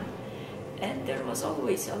down. And there was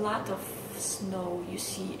always a lot of snow, you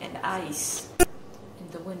see, and ice in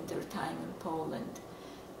the winter time in Poland.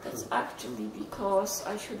 That's actually because,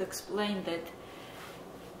 I should explain that,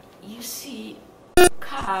 you see,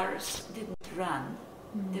 cars didn't run.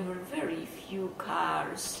 There were very few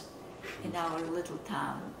cars in our little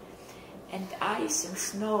town. And ice and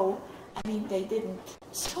snow, I mean, they didn't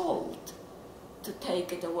salt to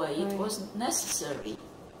take it away. It wasn't necessary.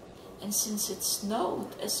 And since it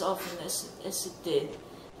snowed as often as it did,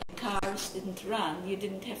 and cars didn't run, you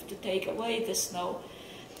didn't have to take away the snow.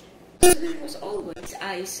 So there was always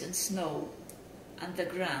ice and snow on the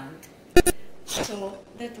ground. So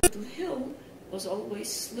that little hill was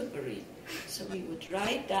always slippery. So we would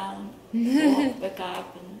ride down, walk back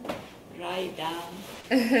up and ride down.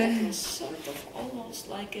 It was sort of almost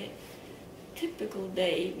like a typical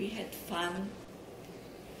day. We had fun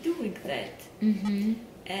doing that. Mm-hmm.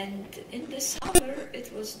 And in the summer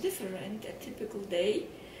it was different, a typical day,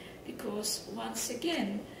 because once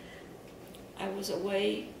again I was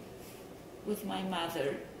away with my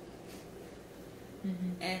mother.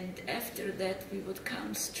 Mm-hmm. And after that we would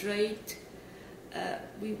come straight,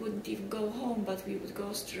 we wouldn't even go home, but we would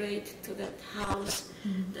go straight to that house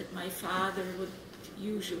that my father would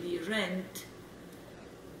usually rent.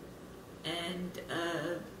 And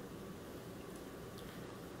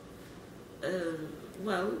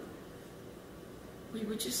well, we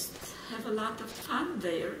would just have a lot of fun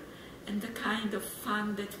there. And the kind of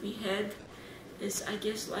fun that we had is, I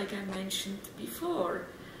guess, like I mentioned before,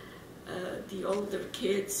 the older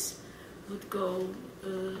kids would go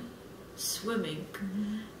swimming,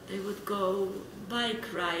 they would go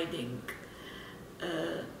bike riding.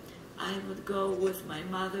 I would go with my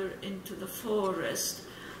mother into the forest.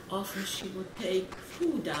 Often she would take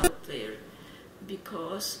food out there,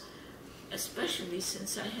 because especially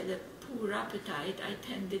since I had a poor appetite, I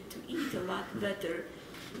tended to eat a lot better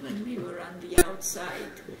when we were on the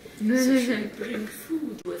outside. So she would bring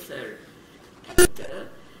food with her. And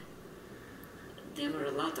there were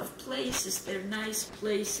a lot of places, there nice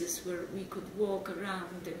places where we could walk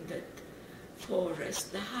around in that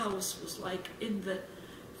forest. The house was like in the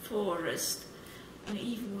forest. And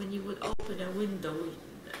even when you would open a window,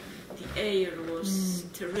 the air was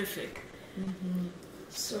terrific.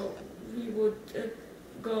 So we would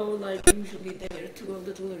go, like usually there, to a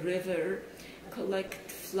little river,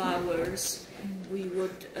 collect flowers. We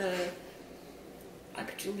would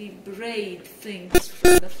actually braid things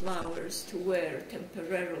from the flowers to wear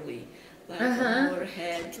temporarily, like on our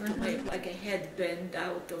head, to make like a headband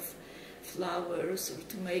out of flowers, or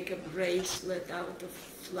to make a bracelet out of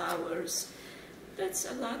flowers. That's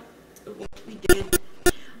a lot of what we did.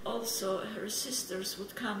 Also, her sisters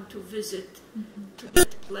would come to visit to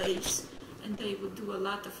that place, and they would do a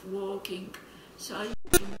lot of walking. So I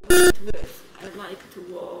usually went with. I like to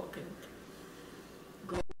walk and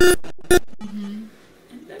go. And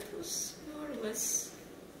that was more or less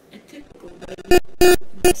a typical day in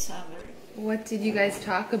the summer. What did you guys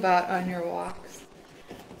talk about on your walks?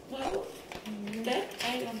 Well, that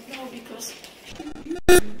I don't know, because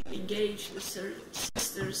engaged with her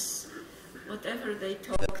sisters, whatever they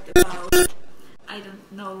talked about, I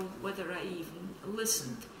don't know whether I even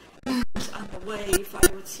listened. On the way, if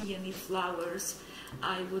I would see any flowers,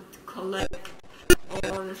 I would collect,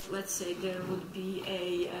 or if, let's say, there would be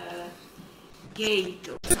a gate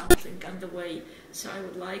or something on the way, so I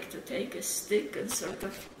would like to take a stick and sort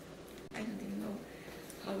of, I don't even know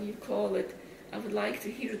how you call it, I would like to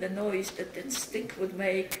hear the noise that that stick would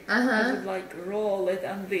make. I would like roll it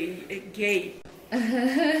on the gate.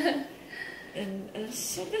 And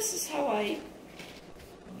so this is how I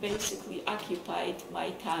basically occupied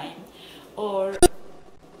my time. Or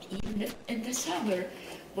even in the summer,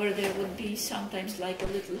 where there would be sometimes like a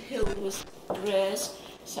little hill with grass,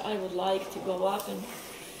 so I would like to go up and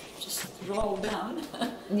just roll down.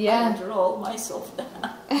 Yeah. And roll myself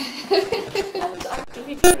down. I was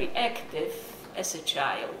actually very active as a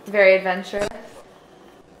child. Very adventurous.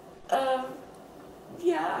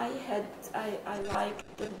 Yeah, I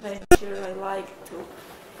liked adventure. I liked to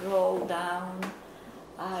roll down.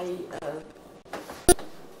 I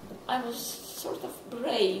was sort of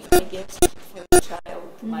brave, I guess, for a child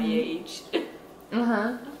my age. Do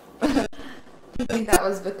you think that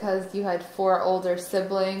was because you had 4 older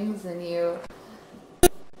siblings and you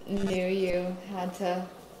knew you had to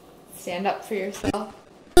stand up for yourself?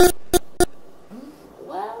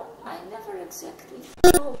 Well, I never exactly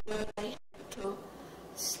felt that I had to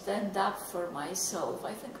stand up for myself.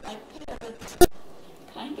 I think my parents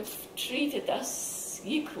kind of treated us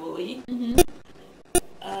equally.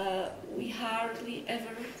 We hardly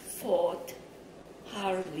ever fought.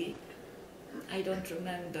 Hardly. I don't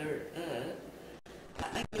remember.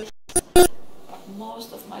 I guess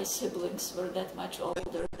most of my siblings were that much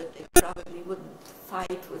older that they probably wouldn't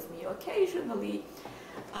fight with me. Occasionally,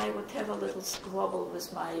 I would have a little squabble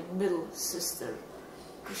with my middle sister,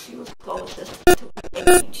 because she was closest to my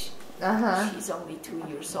age. She's only 2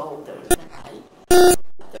 years older than I.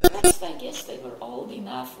 The rest, I guess, they were old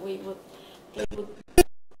enough. They would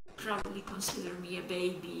probably consider me a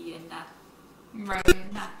baby and not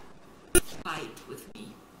fight with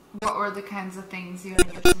me. What were the kinds of things you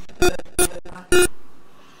and your sister did?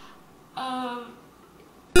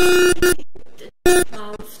 It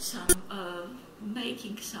involved some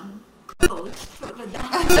making some clothes for the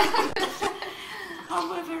dog.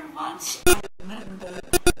 However, once I remember,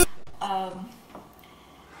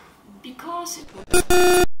 because it was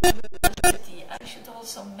university, I should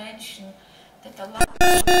also mention that a lot of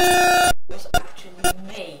it was actually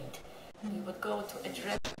made. We would go to a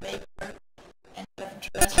dressmaker and have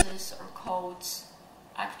dresses or coats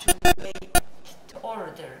actually made to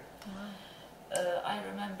order. I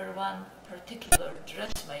remember one particular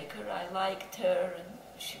dressmaker. I liked her, and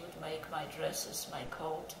she would make my dresses, my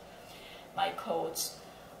coats.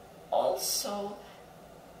 Also,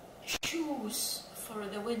 shoes for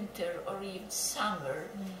the winter or even summer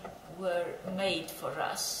were made for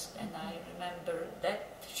us. And I remember that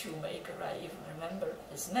shoemaker. I even remember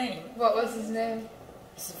his name. What was his name?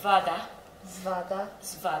 Zvada. Zvada.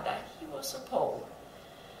 He was a Pole.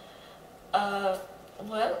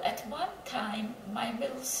 Well, at one time, my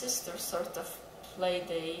middle sister sort of played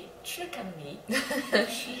a trick on me.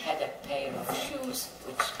 She had a pair of shoes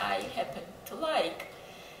which I happened to like.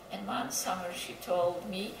 And one summer she told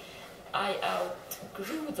me I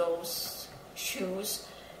outgrew those shoes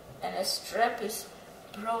and a strap is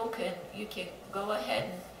broken. You can go ahead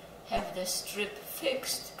and have the strip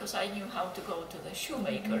fixed, because I knew how to go to the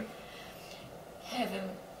shoemaker. Have him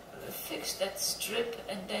fix that strip,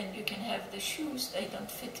 and then you can have the shoes. They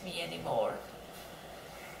don't fit me anymore.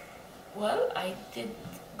 Well, I did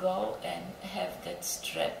go and have that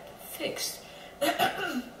strap fixed.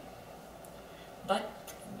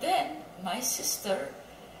 But then my sister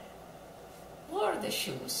wore the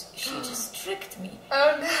shoes. She just tricked me.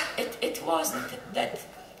 Oh, no. It wasn't that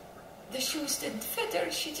the shoes didn't fit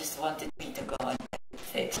her. She just wanted me to go and have it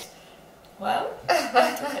fixed. Well,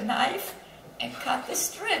 I took a knife and cut the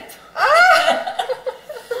strip.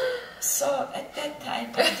 So at that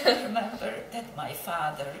time, I do remember that my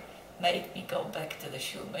father made me go back to the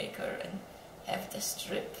shoemaker and have the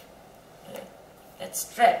strip, that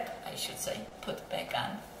strap, I should say, put back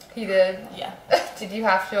on. He did? Yeah. Did you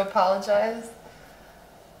have to apologize?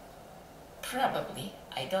 Probably.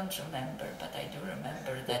 I don't remember, but I do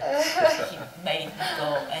remember that he made me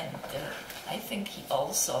go, and I think he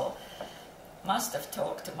also must have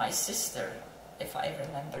talked to my sister, if I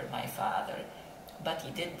remember my father, but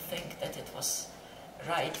he didn't think that it was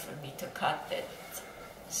right for me to cut that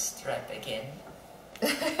strap again.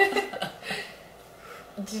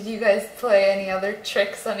 Did you guys play any other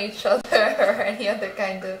tricks on each other or any other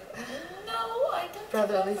kind of No, I don't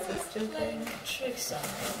brotherly remember sister playing thing? tricks on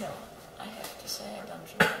me. No, I have to say I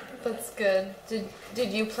don't remember. That's good.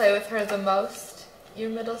 Did you play with her the most? Your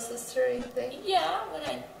middle sister, you think? Yeah,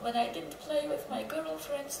 when I didn't play with my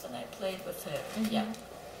girlfriends, then I played with her. Mm-hmm. Yeah.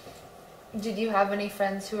 Did you have any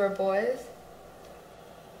friends who were boys?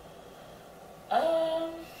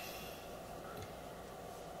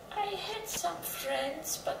 I had some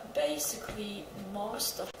friends, but basically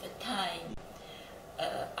most of the time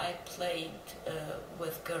I played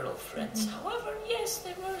with girlfriends. Mm-hmm. However, yes,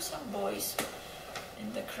 there were some boys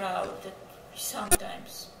in the crowd that we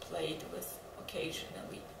sometimes played with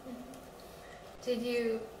occasionally.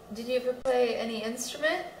 Mm-hmm. Did you ever play any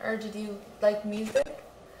instrument, or did you like music?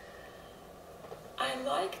 I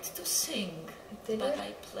liked to sing, Did but you?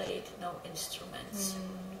 I played no instruments.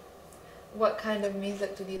 What kind of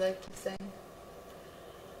music did you like to sing?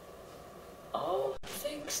 Oh,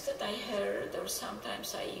 things that I heard, or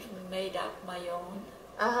sometimes I even made up my own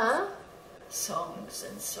Uh-huh. songs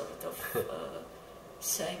and sort of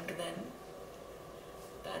sang them.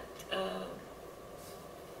 But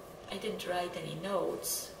I didn't write any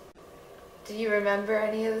notes. Do you remember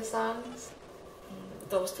any of the songs?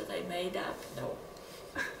 Those that I made up, no.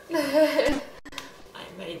 I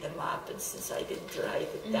made them up, and since I didn't write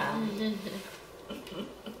it down.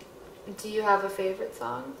 Do you have a favorite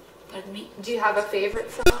song? Pardon me? Do you have a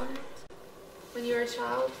favorite song when you were a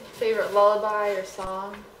child? Favorite lullaby or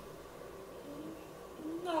song?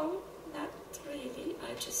 No, not really.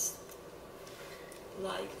 I just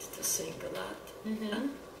liked to sing a lot. Mm-hmm.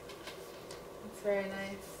 That's very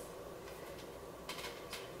nice.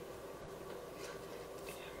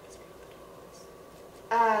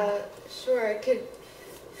 Sure.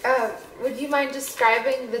 Would you mind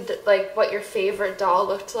describing what your favorite doll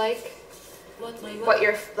looked like?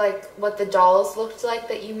 What the dolls looked like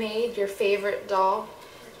that you made? Your favorite doll,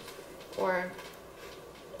 or?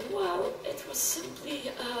 Well, it was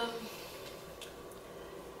simply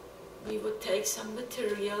we would take some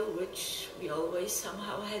material which we always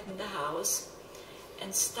somehow had in the house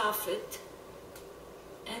and stuff it,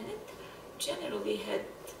 and it generally had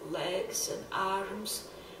legs and arms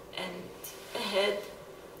and a head,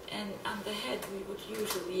 and on the head we would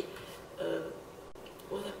usually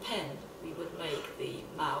with a pen we would make the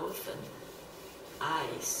mouth and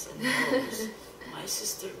eyes and nose. My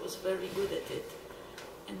sister was very good at it,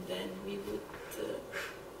 and then we would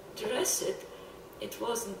dress it. It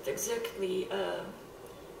wasn't exactly a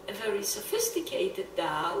very sophisticated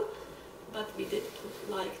doll, but we did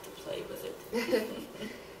like to play with it.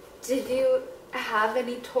 Did you have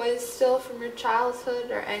any toys still from your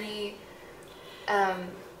childhood, or anything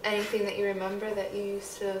that you remember that you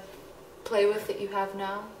used to play with that you have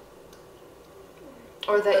now?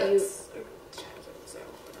 Or that you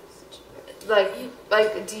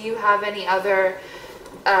like do you have any other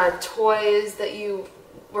toys that you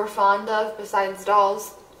were fond of besides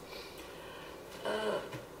dolls?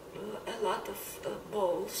 A lot of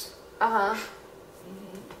balls. Uh-huh.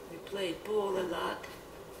 We played ball a lot.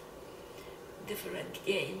 Different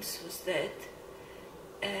games was that.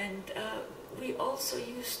 And we also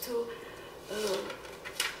used to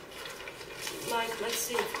let's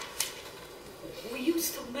see, we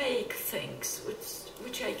used to make things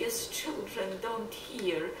which I guess children don't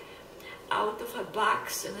hear. Out of a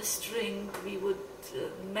box and a string we would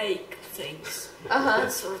make things and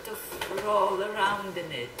sort of roll around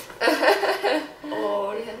in it.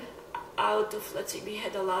 Or out of, let's say, we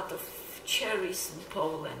had a lot of cherries in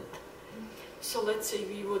Poland. So let's say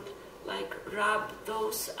we would like rub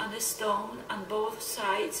those on a stone on both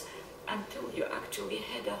sides until you actually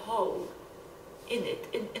had a hole in it,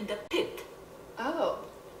 in the pit. Oh.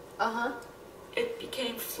 Uh-huh. It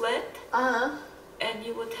became flat. Uh-huh. And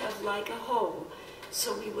you would have like a hole.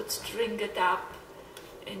 So we would string it up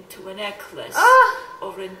into a necklace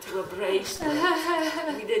or into a bracelet.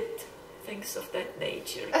 We did things of that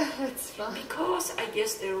nature. That's fun. Because I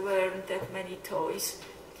guess there weren't that many toys.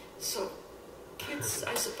 So kids,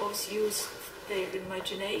 I suppose, used their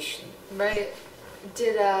imagination. Right.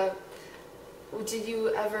 Did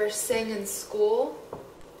you ever sing in school?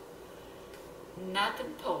 Not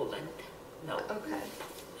in Poland, no. Okay.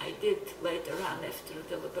 I did later on after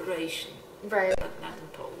the liberation, Right. but not in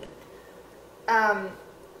Poland.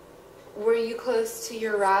 Were you close to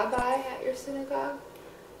your rabbi at your synagogue?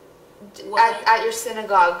 At At your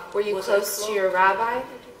synagogue, were you Was I close to your rabbi?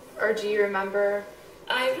 Or do you remember?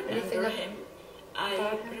 I remember Anything him.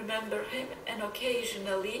 I remember him, and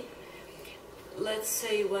occasionally, let's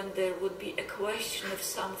say when there would be a question if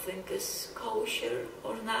something is kosher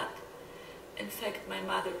or not, in fact, my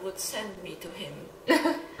mother would send me to him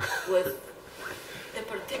with the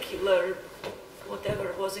particular,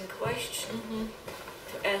 whatever was in question,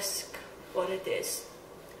 to ask what it is.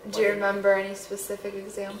 Do you remember any specific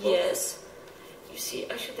examples? Yes. You see,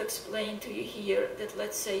 I should explain to you here that,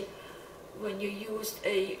 let's say, when you used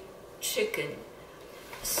a chicken,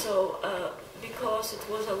 so because it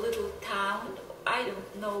was a little town, I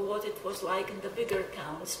don't know what it was like in the bigger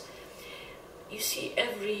towns. You see,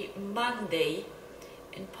 every Monday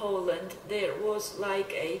in Poland there was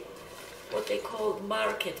like a, what they called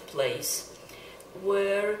marketplace,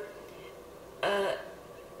 where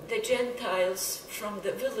the Gentiles from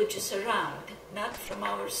the villages around, not from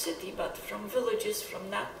our city, but from villages from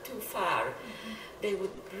not too far, they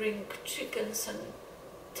would bring chickens and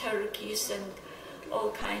turkeys and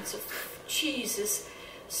all kinds of cheeses.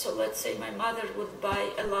 So let's say my mother would buy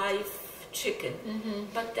a live chicken,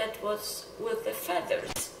 but that was with the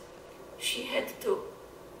feathers. She had to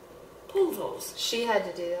pull those. She had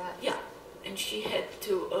to do that? Yeah, and she had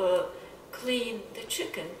to clean the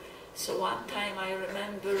chicken. So one time I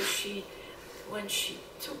remember when she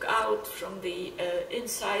took out from the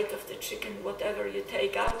inside of the chicken whatever you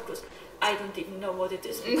take out, because I don't even know what it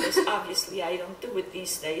is, because obviously I don't do it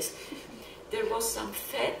these days. There was some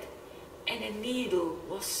fat and a needle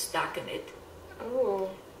was stuck in it. Oh.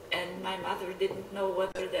 And my mother didn't know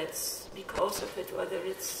whether that's because of it, whether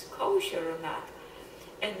it's kosher or not.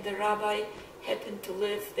 And the rabbi happened to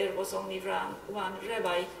live, there was only one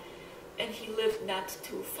rabbi, and he lived not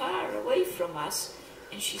too far away from us,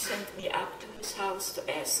 and she sent me up to his house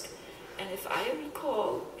to ask. And if I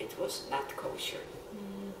recall, it was not kosher,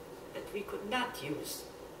 that we could not use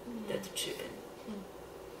that chicken.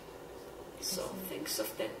 So things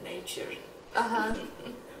of that nature.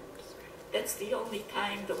 That's the only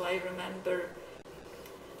time, though, I remember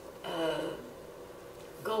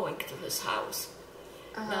going to his house.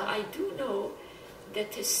 Now, I do know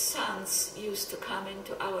that his sons used to come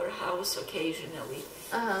into our house occasionally.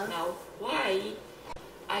 Now, why,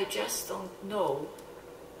 I just don't know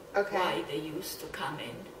why they used to come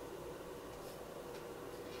in.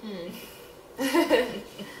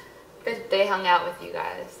 But they hung out with you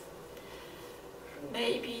guys?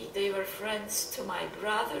 Maybe they were friends to my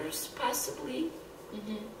brothers, possibly,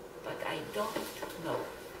 but I don't know.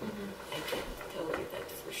 I can't tell you that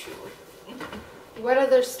for sure. What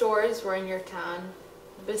other stores were in your town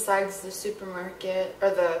besides the supermarket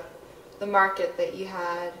or the market that you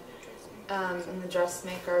had and the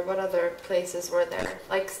dressmaker? What other places were there?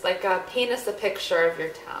 Paint us a picture of your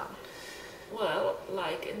town. Well,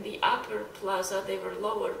 like in the upper plaza, they were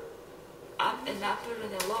lower. An upper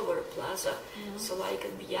and a lower plaza. So like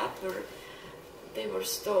in the upper, there were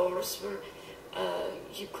stores where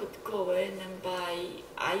you could go in and buy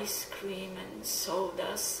ice cream and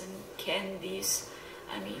sodas and candies.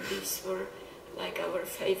 I mean, these were like our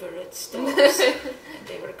favorite stores. And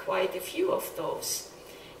there were quite a few of those.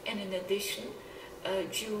 And in addition,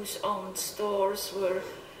 Jews-owned stores were,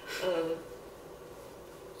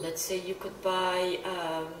 let's say you could buy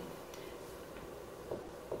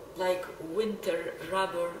like winter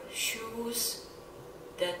rubber shoes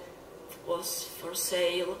that was for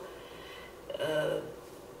sale.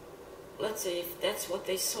 Let's say if that's what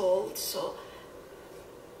they sold, so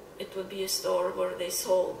it would be a store where they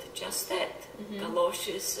sold just that,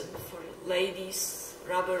 galoshes and for ladies,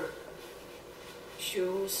 rubber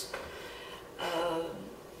shoes.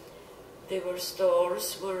 There were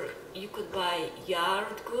stores where you could buy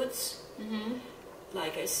yard goods.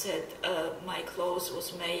 Like I said, my clothes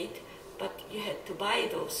was made, but you had to buy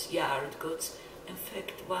those yard goods. In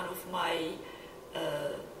fact, one of my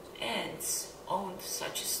aunts owned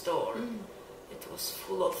such a store. It was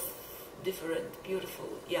full of different beautiful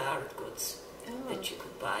yard goods that you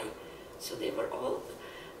could buy. So they were all,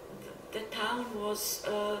 the town was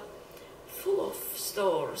full of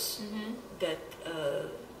stores that,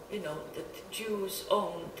 that Jews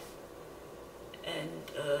owned,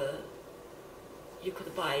 and you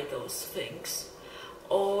could buy those things.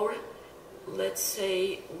 Or let's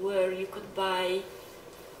say where you could buy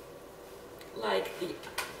like the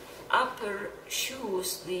upper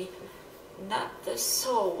shoes, not the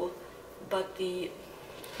sole, but the,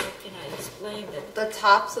 how can I explain that? The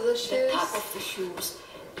tops of the shoes? The top of the shoes.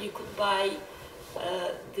 You could buy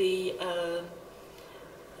what do you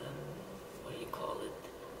call it?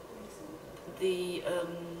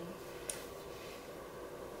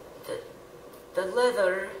 The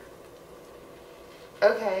leather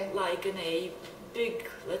Okay. like in a big,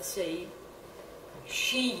 let's say,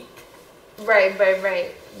 sheet. Right.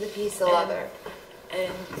 The piece of leather.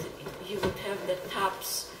 And you would have the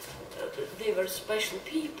tops. They were special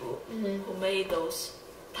people who made those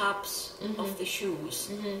tops of the shoes.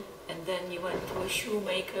 And then you went to a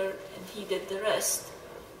shoemaker and he did the rest,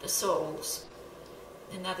 the soles.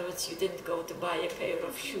 In other words, you didn't go to buy a pair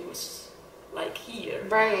of shoes like here.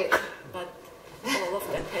 Right. But all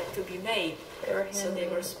of them had to be made. So there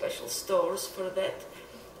were special stores for that,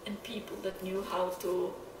 and people that knew how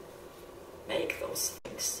to make those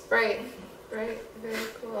things. Right. Very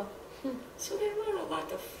cool. So there were a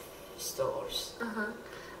lot of stores.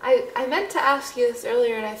 I meant to ask you this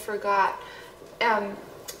earlier and I forgot.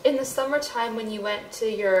 In the summertime when you went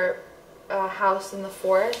to your house in the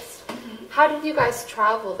forest, how did you guys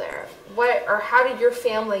travel there? How did your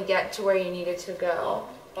family get to where you needed to go?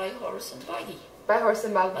 By horse and buggy. By horse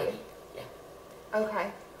and buggy? Yeah.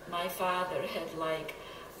 Okay. My father had like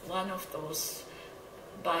one of those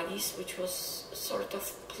buggies which was sort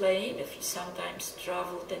of plain. If he sometimes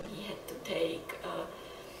traveled, then he had to take,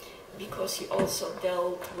 because he also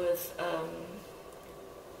dealt with, can't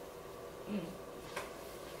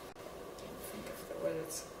think of the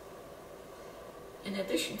words. In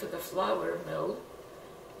addition to the flour mill,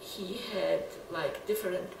 he had like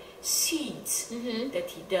different seeds that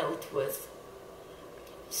he dealt with.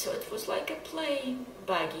 So it was like a plain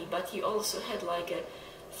buggy, but he also had like a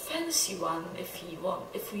fancy one if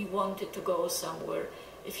we wanted to go somewhere,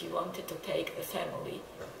 if he wanted to take the family.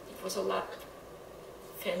 It was a lot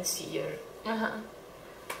fancier. And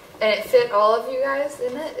it fit all of you guys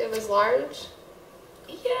in it? It was large?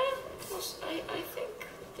 Yeah, it was. I think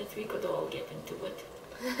that we could all get into it.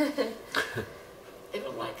 There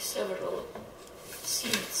were like several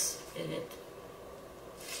seats in it.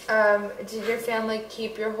 Did your family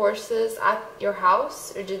keep your horses at your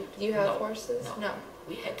house, or did you have horses? No.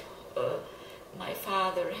 We had, my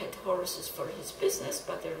father had horses for his business,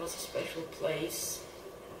 but there was a special place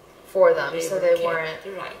for them, so they weren't...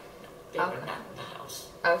 Right, no, they were not in the house.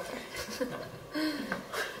 Okay.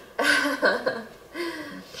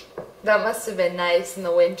 That must have been nice in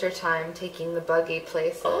the winter time, taking the buggy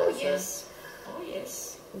places. Oh, yes. Oh,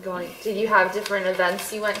 yes. Did you have different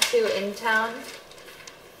events you went to in town?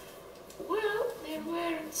 Well, there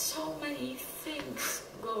weren't so many things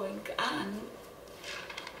going on.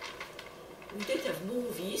 We did have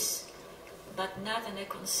movies, but not on a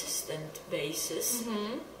consistent basis.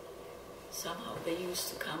 Somehow they used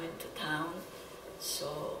to come into town,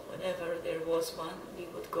 so whenever there was one, we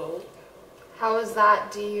would go. How was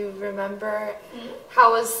that? Do you remember?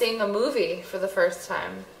 How was seeing a movie for the first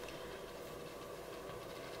time?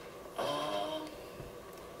 I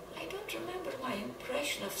don't remember my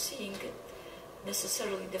impression of seeing it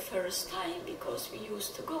necessarily the first time, because we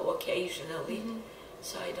used to go occasionally,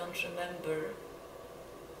 so I don't remember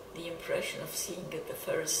the impression of seeing it the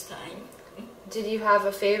first time. Did you have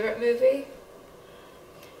a favorite movie?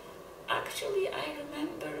 Actually, I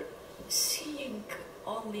remember seeing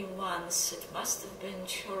only once. It must have been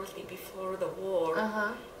shortly before the war,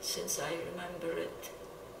 since I remember it.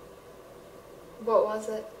 What was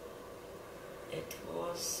it? It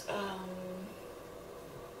was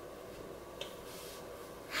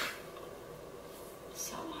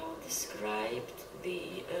somehow described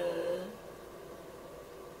the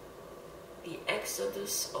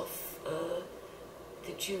exodus of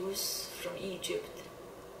the Jews from Egypt.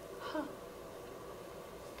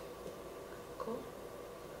 Cool.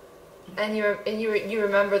 And you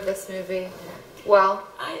remember this movie well?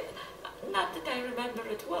 Not that I remember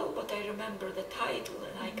it well, but I remember the title,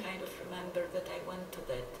 and I kind of remember that I went to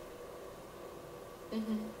that.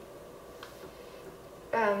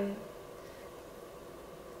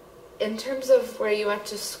 In terms of where you went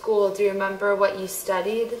to school, do you remember what you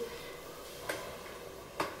studied?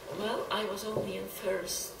 Well, I was only in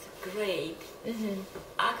first grade.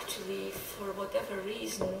 Actually, for whatever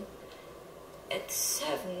reason, at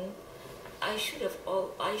 7, I should have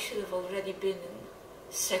already been in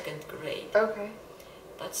second grade. Okay.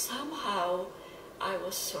 But somehow I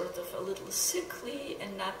was sort of a little sickly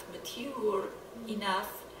and not mature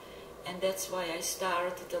enough, and that's why I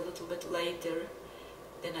started a little bit later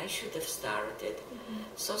than I should have started.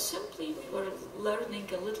 So simply we were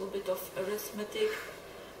learning a little bit of arithmetic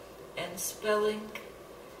and spelling,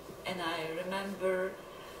 and I remember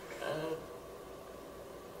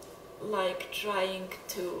like trying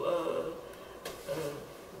to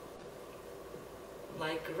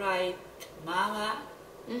like write mama,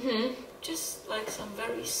 just like some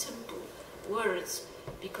very simple words,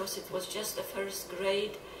 because it was just the first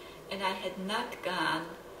grade and I had not gone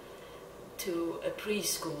to a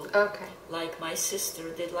preschool. Okay. Like my sister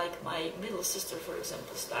did, like my middle sister, for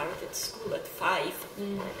example, started school at 5.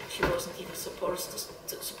 She wasn't even supposed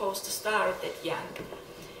to start that young.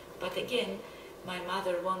 But again, my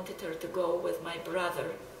mother wanted her to go with my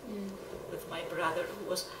brother, who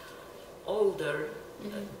was older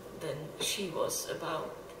than she was,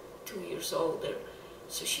 about 2 years older.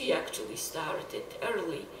 So she actually started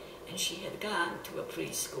early, and she had gone to a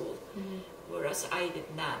preschool, whereas I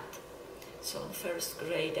did not. So in first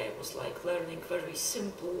grade I was like learning very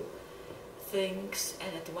simple things,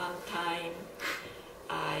 and at one time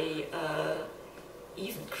I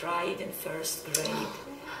even cried in first grade.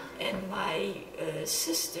 And my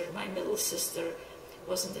sister, my middle sister,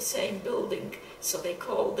 was in the same building, so they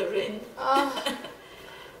called her in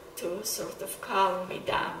to sort of calm me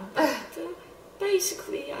down. But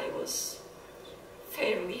basically I was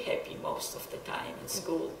fairly happy most of the time in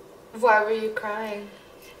school. Why were you crying?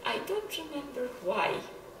 I don't remember why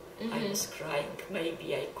I was crying.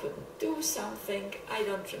 Maybe I couldn't do something. I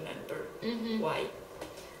don't remember why.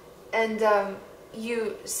 And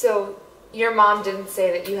so your mom didn't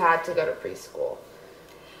say that you had to go to preschool?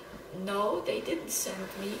 No, they didn't send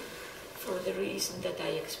me for the reason that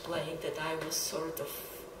I explained, that I was sort of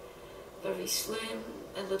very slim,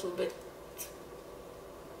 a little bit,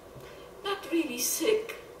 not really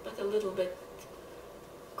sick, but a little bit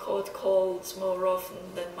caught colds more often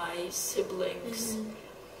than my siblings.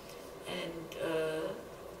 And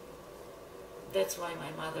that's why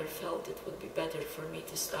my mother felt it would be better for me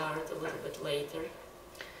to start a little bit later.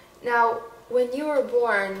 Now, when you were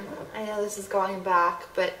born, I know this is going back,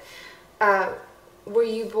 but were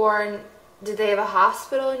you born, did they have a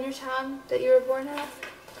hospital in your town that you were born at?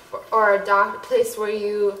 Or a place were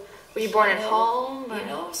you born at home? Or? You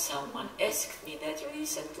know, someone asked me that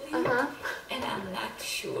recently, and I'm not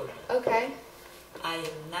sure. Okay. I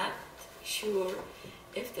am not sure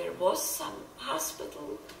if there was some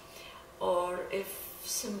hospital or if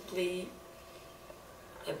simply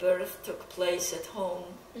a birth took place at home.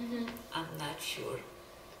 I'm not sure.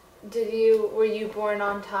 Were you born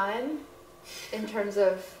on time? In terms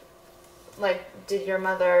of, like, did your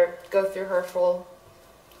mother go through her full...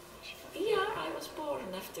 Yeah, I was born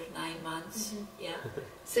after 9 months, yeah.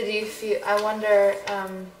 So do you feel, I wonder,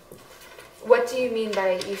 what do you mean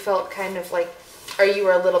by you felt kind of like, or you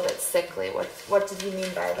were a little bit sickly? What did you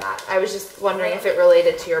mean by that? I was just wondering if it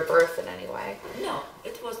related to your birth in any way. No,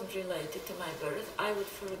 it wasn't related to my birth. I would,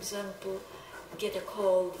 for example, get a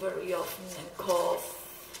cold very often and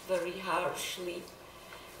cough very harshly.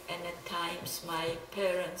 And at times my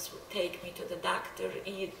parents would take me to the doctor,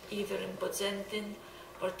 either in Bodzentin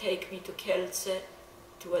or take me to Kielce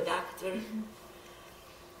to a doctor.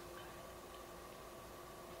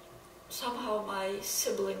 Somehow my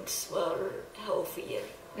siblings were healthier.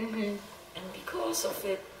 And because of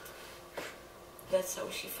it, that's how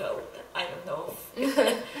she felt. I don't know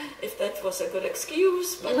if that was a good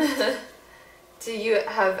excuse, but... Do you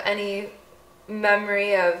have any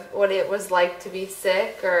memory of what it was like to be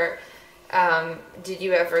sick, or did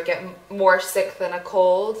you ever get more sick than a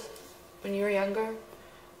cold when you were younger?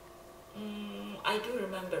 I do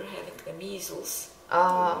remember having the measles.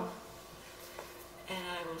 Oh. And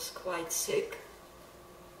I was quite sick.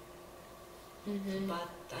 But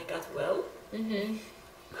I got well.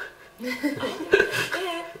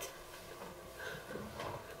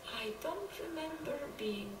 I don't remember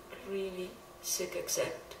being really sick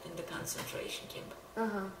except in the concentration camp.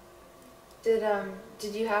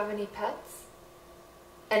 Did you have any pets?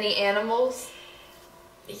 Any animals?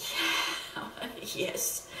 Yeah,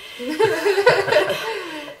 yes.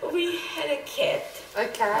 We had a cat. A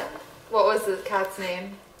cat? What was the cat's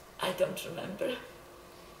name? I don't remember.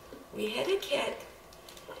 We had a cat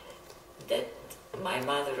that my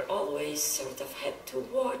mother always sort of had to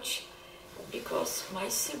watch because my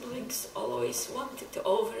siblings always wanted to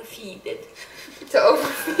overfeed it. To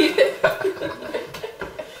overfeed it?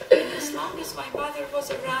 And as long as my mother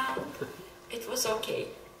was around, it was okay.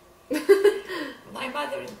 My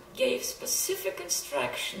mother gave specific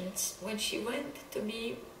instructions when she went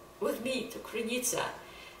with me to Krynica,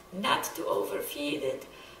 not to overfeed it,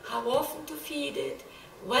 how often to feed it,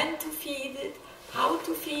 when to feed it, how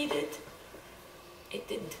to feed it. It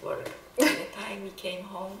didn't work. By the time we came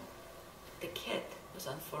home, the cat was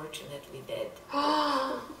unfortunately dead.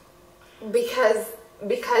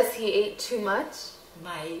 Because he ate too much?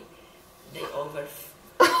 My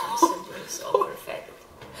siblings overfed it.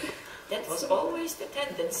 That was always the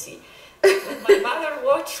tendency. When my mother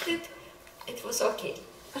watched it, it was okay.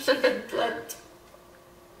 She didn't let...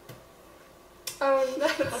 Oh, no.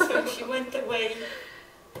 But when she went away...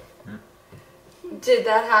 Did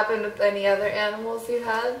that happen with any other animals you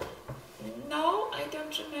had? No, I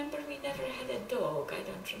don't remember. We never had a dog. I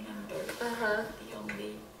don't remember. Uh-huh.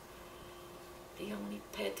 The only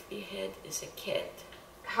pet we had is a cat.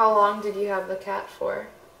 How long did you have the cat for?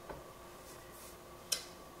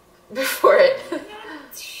 Before it?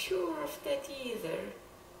 Not sure of that either.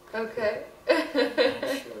 Okay. Not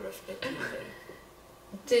sure of that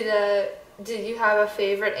either. Did you have a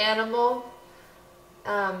favorite animal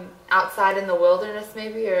outside in the wilderness,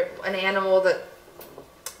 maybe, or an animal that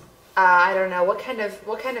I don't know, what kind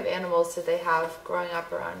of animals did they have growing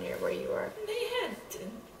up around here where you were? They had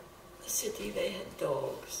in the city. They had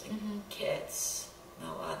dogs and cats.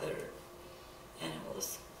 No other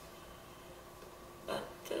animals. But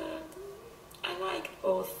I liked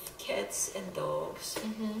both cats and dogs.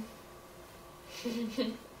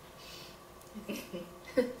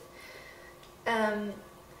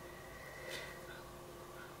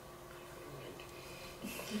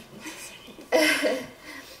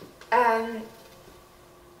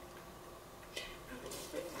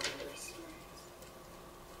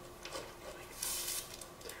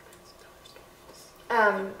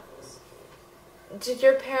 Did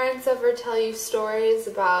your parents ever tell you stories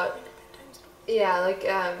about,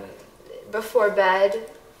 before bed,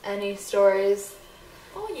 any stories?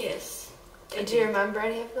 Oh yes. Do you remember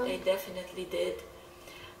any of them? They definitely did.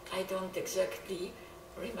 I don't exactly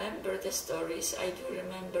remember the stories. I do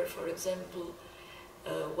remember, for example,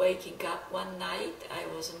 waking up one night. I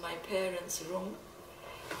was in my parents' room,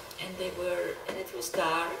 and it was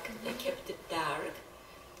dark. They kept it dark,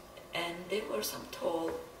 and there were some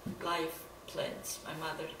tall live plants. My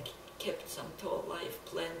mother kept some tall live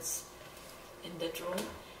plants in that room,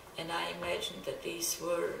 and I imagined that these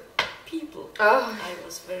were people. Oh. I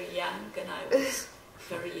was very young and I was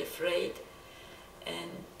very afraid,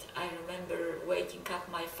 and I remember waking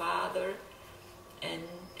up my father, and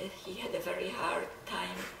he had a very hard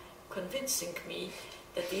time convincing me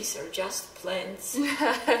that these are just plants,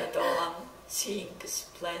 that all I'm seeing is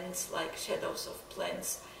plants, like shadows of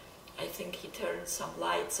plants. I think he turned some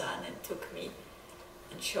lights on and took me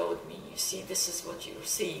and showed me, you see, this is what you're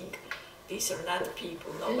seeing. These are not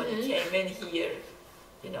people, nobody came in here.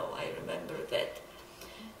 You know, I remember that.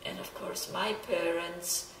 And of course my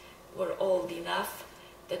parents were old enough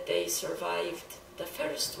that they survived the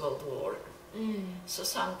First World War. So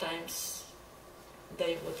sometimes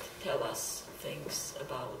they would tell us things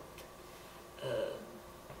about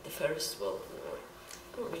the First World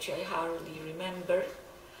War, which I hardly remember.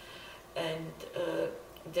 And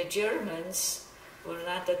the Germans were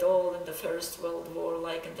not at all in the First World War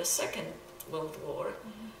like in the Second World War.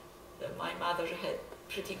 My mother had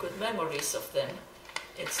pretty good memories of them.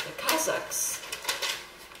 It's the Kazakhs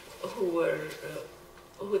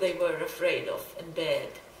who they were afraid of and bad.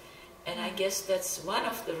 And I guess that's one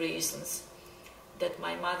of the reasons that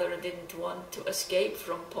my mother didn't want to escape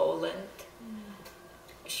from Poland.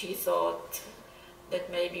 She thought that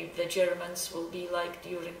maybe the Germans will be like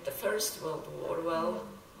during the First World War. Well,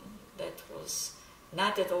 that was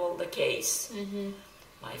not at all the case.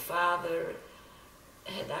 My father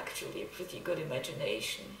had actually a pretty good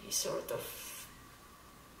imagination. He sort of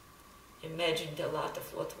imagined a lot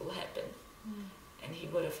of what will happen. And he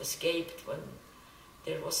would have escaped when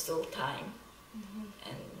there was still time.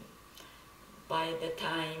 And by the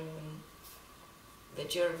time the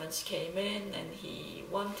Germans came in and he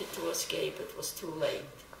wanted to escape, it was too late.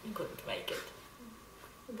 He couldn't make it.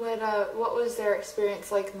 What was their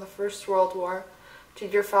experience like in the First World War?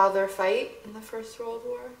 Did your father fight in the First World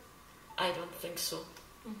War? I don't think so.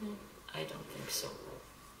 I don't think so.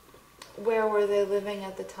 Where were they living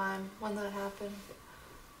at the time when that happened?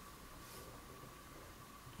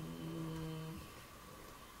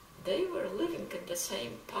 They were living in the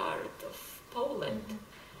same part of Poland,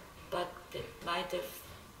 but it might have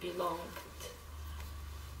belonged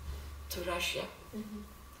to Russia.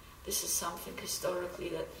 This is something historically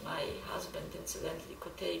that my husband incidentally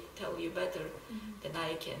could tell you better than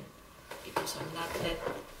I can, because I'm not that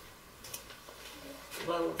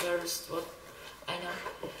well versed what I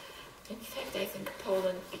know. In fact, I think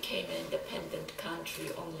Poland became an independent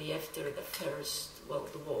country only after the First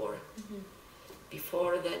World War.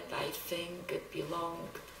 Before that, I think it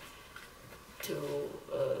belonged to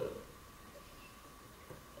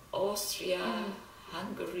Austria,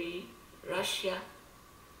 Hungary, Russia,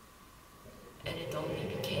 and it only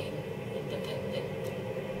became independent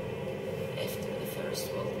after the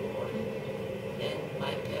First World War. And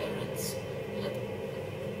my parents had,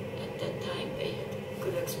 at that time, they had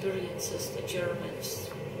good experiences. The Germans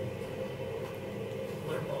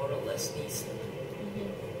were more or less decent.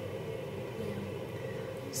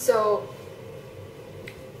 So,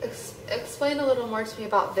 Explain a little more to me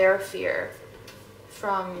about their fear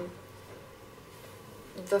from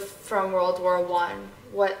World War One.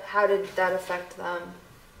 How did that affect them?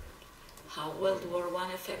 How World War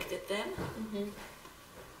One affected them? Mm-hmm.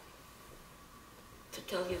 To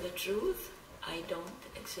tell you the truth, I don't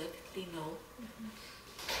exactly know. Mm-hmm.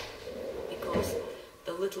 Because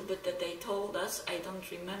the little bit that they told us, I don't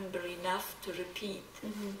remember enough to repeat.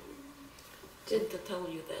 Mm-hmm. To tell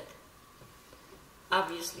you that.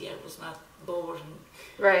 Obviously, I was not born.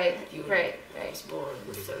 Right. I was born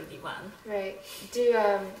in 31. Right.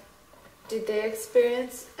 Did they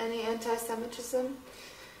experience any anti-Semitism?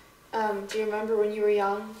 Do you remember when you were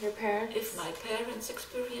young, your parents? If my parents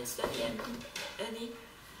experienced any,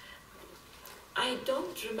 I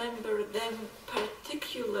don't remember them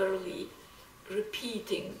particularly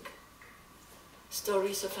repeating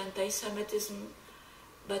stories of anti-Semitism,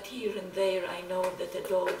 but here and there I know that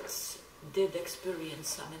adults did experience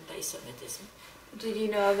some anti-Semitism. Did you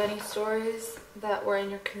know of any stories that were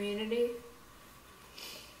in your community?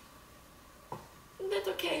 That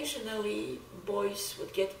occasionally boys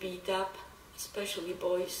would get beat up, especially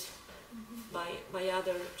boys, by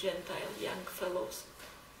other Gentile young fellows,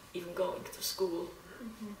 even going to school.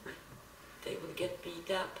 They would get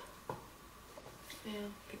beat up. Yeah.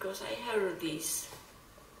 Because I heard these.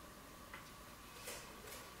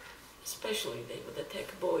 Especially they would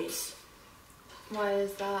attack boys. Why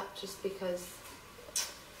is that? Just because?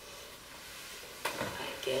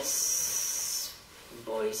 I guess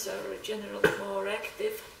boys are generally more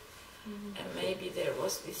active, and maybe there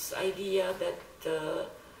was this idea that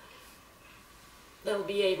they'll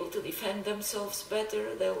be able to defend themselves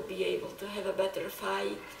better, they'll be able to have a better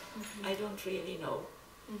fight. I don't really know.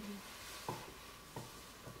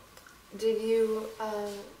 Did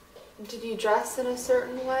you dress in a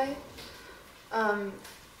certain way?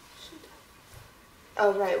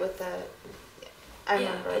 Oh, right, with the... I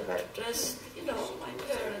remember, I dressed, my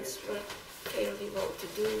parents were fairly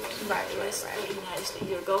well-to-do, and dressed very nicely.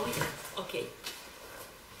 You're going? Okay.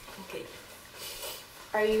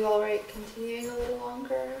 Are you all right continuing a little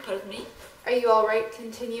longer? Pardon me? Are you all right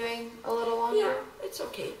continuing a little longer? Yeah, it's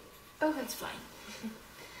okay. Oh, It's fine.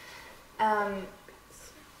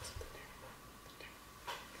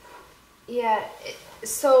 Yeah,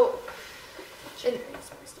 so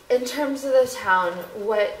in terms of the town,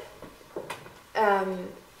 what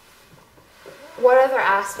other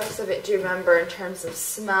aspects of it do you remember in terms of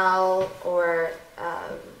smell or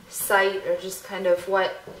sight, or just kind of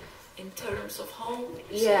what? In terms of home?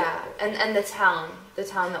 Yeah, and the town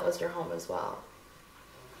that was your home as well.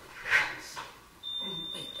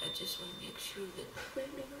 Wait, I just want to make sure that...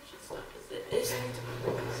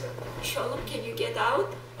 Shalom, can you get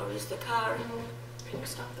out? Or is the car... Can you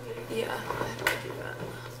stop the video? Yeah, I don't do that.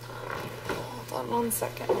 Hold on 1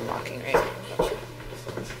 second, I'm walking right now.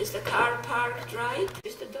 Is the car parked right?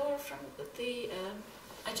 Is the door from the...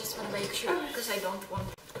 I just want to make sure, because I don't want...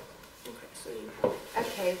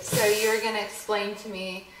 Okay, so you're going to explain to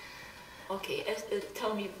me... Okay,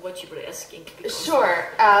 tell me what you were asking. Sure,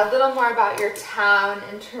 a little more about your town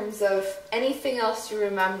in terms of anything else you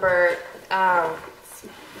remember,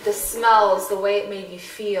 the smells, the way it made you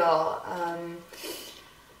feel.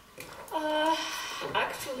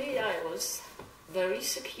 Actually, I was very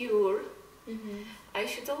secure. I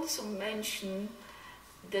should also mention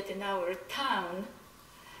that in our town,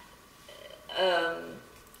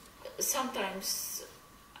 sometimes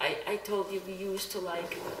I told you we used to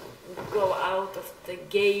go out of the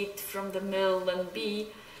gate from the mill and be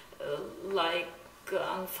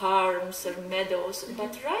on farms or meadows,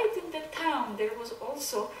 but right in the town there was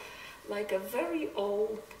also a very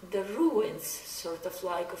old, the ruins sort of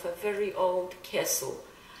of a very old castle.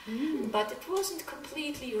 But it wasn't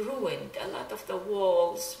completely ruined. A lot of the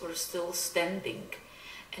walls were still standing,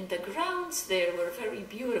 and the grounds there were very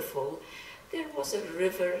beautiful. There was a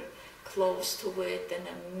river close to it and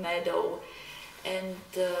a meadow, and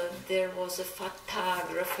there was a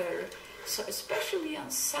photographer. So especially on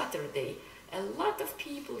Saturday, a lot of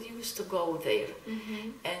people used to go there,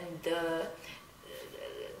 and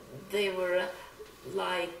they were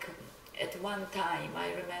at one time, I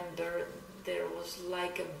remember, there was a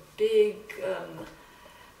big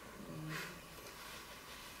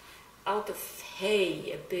out of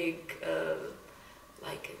hay, a big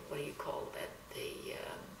what do you call that?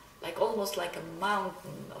 Almost like a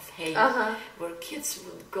mountain of hay, where kids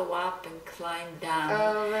would go up and climb down.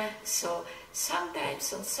 Oh, right. So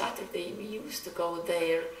sometimes on Saturday we used to go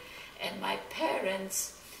there, and my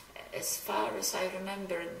parents, as far as I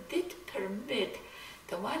remember, did permit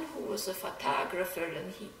the one who was a photographer,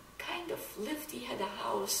 and he kind of lived, he had a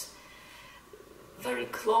house very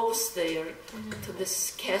close there to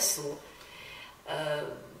this castle.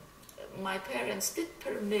 My parents did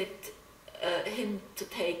permit him to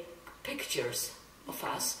take pictures of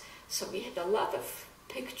us, so we had a lot of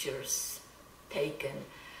pictures taken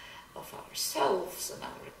of ourselves and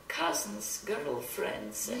our cousins,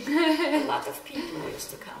 girlfriends, and a lot of people used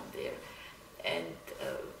to come there, and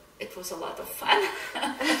it was a lot of fun.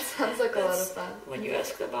 That sounds like a lot of fun. When you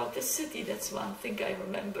asked about the city, that's one thing I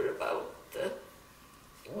remember about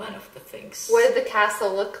one of the things. What did the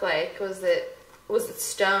castle look like? Was it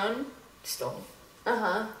stone? Stone.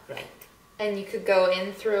 Right. And you could go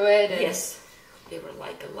in through it? And yes. There were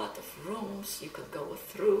like a lot of rooms you could go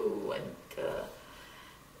through, and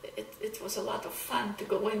it was a lot of fun to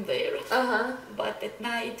go in there. But at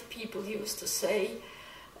night people used to say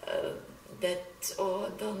that, oh,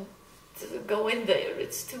 don't go in there,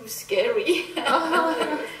 it's too scary.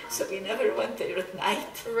 So we never went there at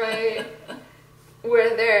night. Right. Were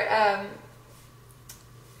there,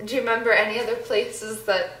 do you remember any other places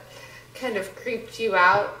that kind of creeped you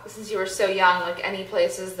out since you were so young? Like any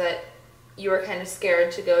places that you were kind of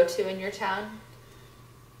scared to go to in your town?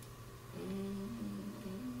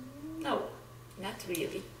 No, not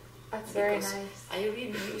really. That's very nice. I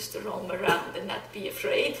really used to roam around and not be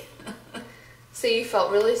afraid. So you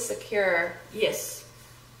felt really secure? Yes.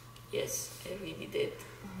 Yes, I really did.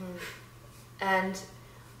 And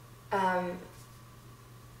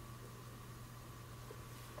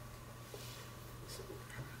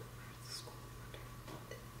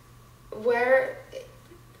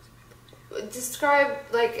describe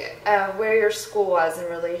like where your school was in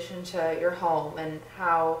relation to your home, and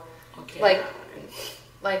how, like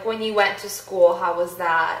when you went to school, how was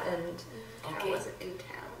that, and how was it in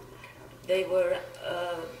town? They were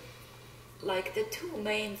like the two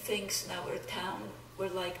main things in our town were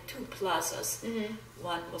like two plazas.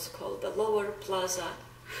 One was called the Lower Plaza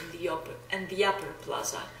and the Upper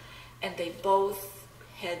Plaza, and they both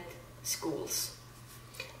had schools.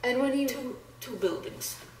 And when you two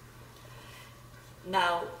buildings.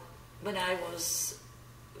 Now, when I was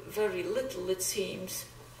very little, it seems,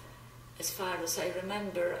 as far as I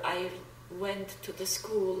remember, I went to the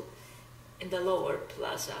school in the Lower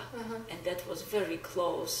Plaza, and that was very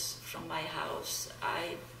close from my house.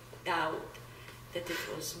 I doubt that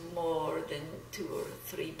it was more than 2 or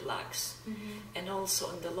 3 blocks. And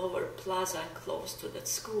also in the Lower Plaza, close to that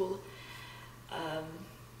school,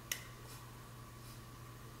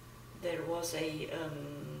 there was a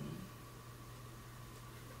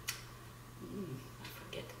I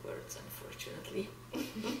forget words, unfortunately.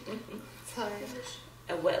 Sorry.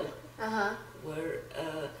 A well, where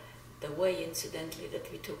the way, incidentally,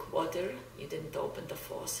 that we took water, you didn't open the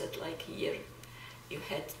faucet like here. You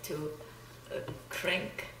had to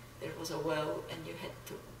crank. There was a well, and you had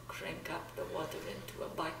to crank up the water into a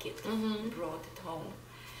bucket and brought it home.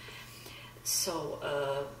 So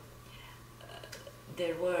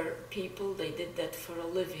there were people, they did that for a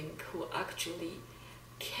living, who actually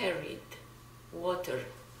carried water.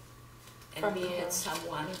 And we had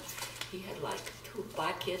someone, he had like 2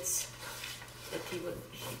 buckets that he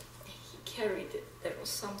carried it. There was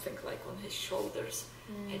something like on his shoulders.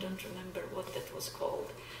 I don't remember what that was called.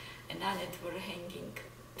 And on it were hanging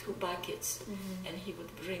 2 buckets. And he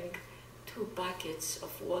would bring 2 buckets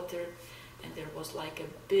of water, and there was like a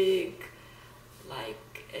big,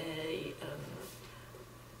 like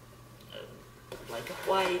a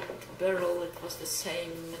white barrel. It was the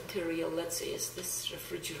same material, let's say, as this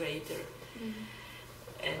refrigerator.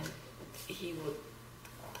 And he would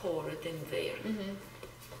pour it in there.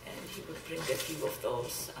 And he would bring a few of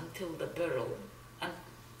those until the barrel,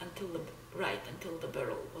 until the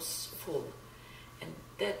barrel was full. And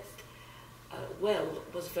that well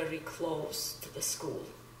was very close to the school.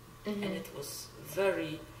 And it was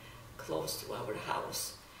very close to our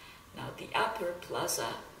house. Now, the Upper Plaza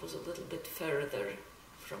was a little bit further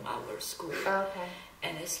from our school.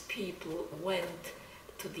 And as people went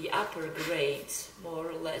to the upper grades, more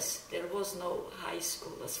or less, there was no high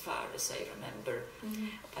school as far as I remember.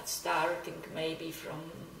 But starting maybe from,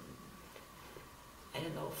 I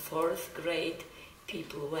don't know, 4th grade,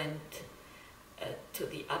 people went to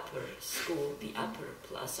the upper school, the Upper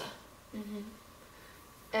Plaza.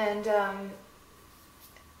 And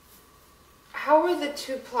how were the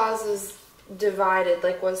 2 plazas divided?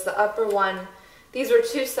 Like, was the upper one, these were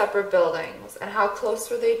 2 separate buildings, and how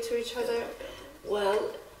close were they to each other?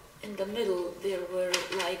 Well, in the middle there were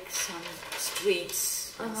like some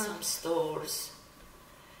streets and some stores.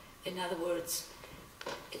 In other words,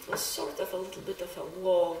 it was sort of a little bit of a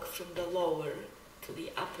walk from the lower to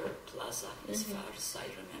the Upper Plaza, as far as I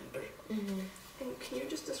remember. And can you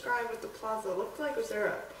just describe what the plaza looked like? Was there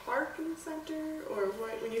a park in the center, or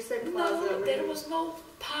what? When you say plaza, No, there was no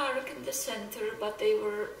park in the center, but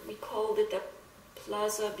we called it a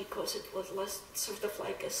plaza because it was sort of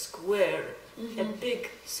like a square, a big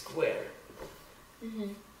square.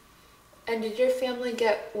 And did your family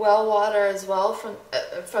get well water as well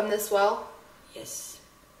from this well? Yes.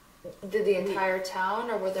 Did the entire town,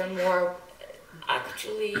 or were there more?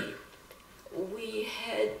 Actually, we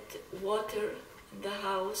had water in the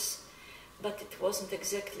house, but it wasn't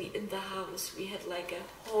exactly in the house. We had like a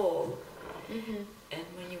hall, and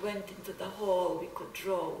when you went into the hall, we could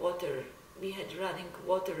draw water. We had running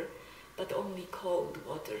water, but only cold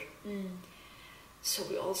water. So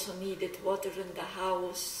we also needed water in the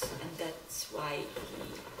house, and that's why he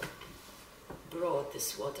brought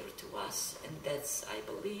this water to us, and that's, I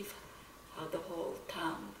believe, how the whole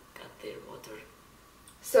town got their water.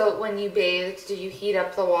 So when you bathed, did you heat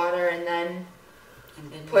up the water and then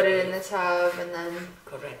put it in the tub and then?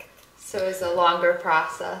 Correct. So it was a longer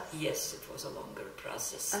process. Yes, it was a longer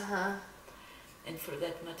process. And for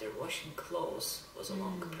that matter, washing clothes was a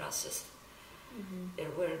long process.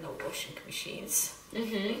 There were no washing machines.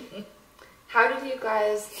 How did you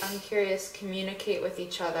guys, I'm curious, communicate with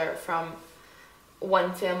each other from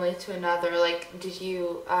one family to another? Like, did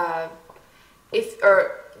you have,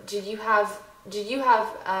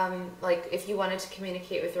 like, if you wanted to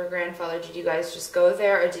communicate with your grandfather, did you guys just go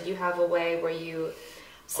there, or did you have a way where you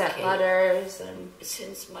sent letters? And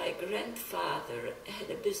since my grandfather had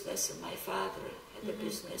a business and my father had a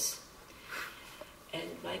business, and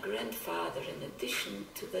my grandfather, in addition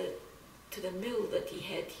to the mill that he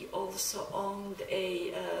had, he also owned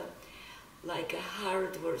a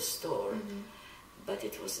hardware store. But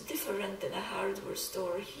it was different than a hardware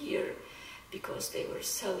store here, because they were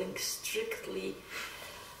selling strictly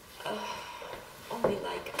only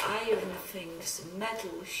like iron things,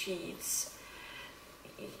 metal sheets.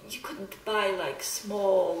 You couldn't buy like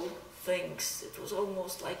small things. It was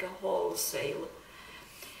almost like a wholesale.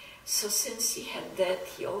 So since he had that,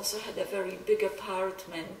 he also had a very big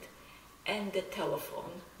apartment and a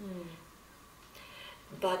telephone.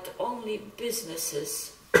 But only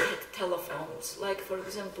businesses had telephones. Like, for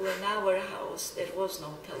example, in our house, there was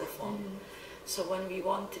no telephone. So when we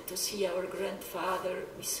wanted to see our grandfather,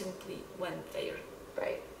 we simply went there.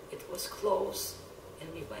 Right. It was close,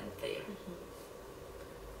 and we went there.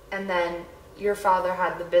 And then your father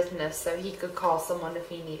had the business, so he could call someone if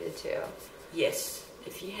he needed to. Yes.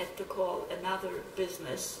 If he had to call another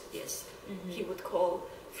business, yes, he would call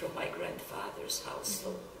from my grandfather's house.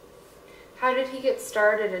 How did he get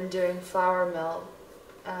started in doing flour mill,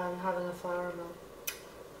 having a flour mill?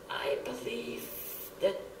 I believe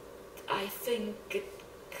that, I think it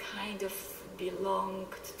kind of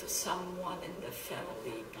belonged to someone in the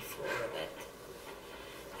family before that.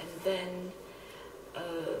 And then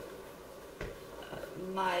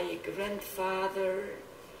my grandfather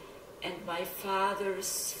and my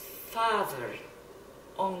father's father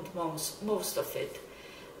owned most of it.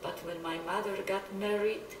 But when my mother got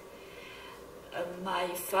married, my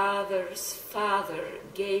father's father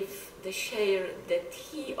gave the share that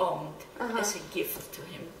he owned as a gift to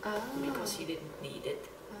him, because he didn't need it.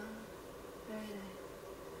 Very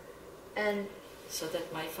nice. And so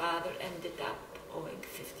that my father ended up owing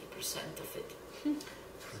 50% of it.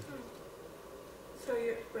 So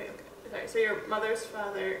so your mother's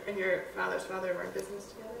father and your father's father were in business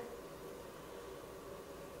together?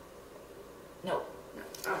 No. No.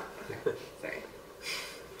 Oh, okay. Sorry.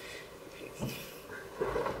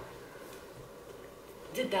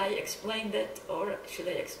 Did I explain that, or should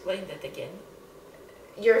I explain that again?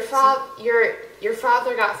 Your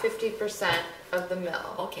father got 50% of the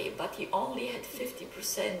mill. Okay, but he only had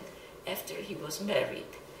 50% after he was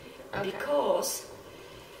married, because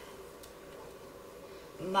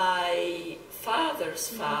my father's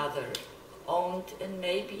father owned, and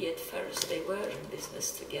maybe at first they were in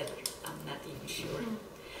business together, I'm not even sure.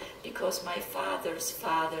 Because my father's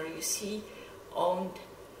father, you see, owned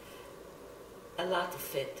a lot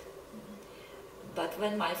of it. But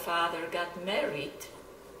when my father got married,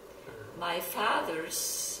 my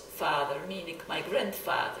father's father, meaning my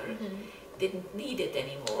grandfather, didn't need it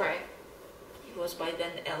anymore. Right. He was by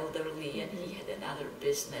then elderly, and he had another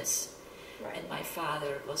business. Right. And my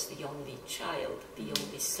father was the only child, the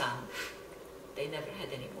only son. They never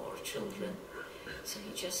had any more children. So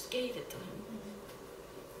he just gave it to him.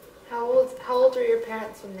 How old were your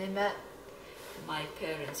parents when they met? My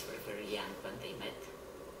parents were very young when they met.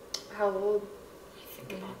 How old? I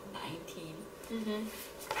think about 19.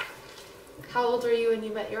 How old were you when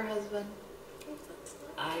you met your husband?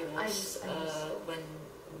 I was, when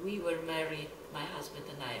we were married, my husband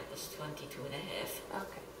and I, was 22 and a half.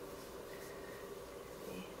 Okay.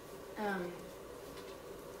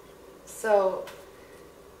 So,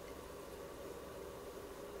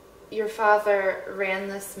 your father ran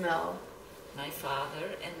this mill. My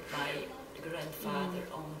father and my grandfather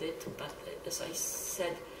owned it, but as I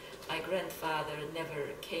said, my grandfather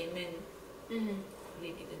never came in.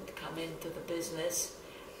 He didn't come into the business.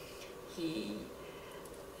 He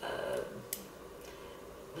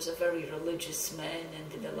was a very religious man and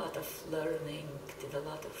did a lot of learning, did a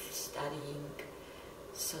lot of studying,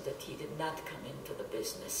 so that he did not come into the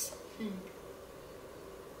business.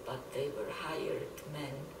 But they were hired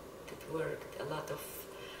men that worked. A lot of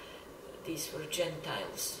these were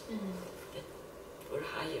Gentiles that were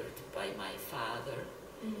hired by my father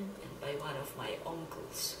and by one of my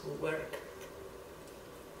uncles who worked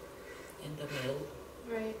in the mill.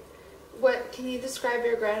 Right. What can you describe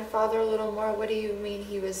your grandfather a little more? What do you mean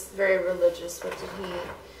he was very religious? What did he?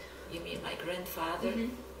 You mean my grandfather?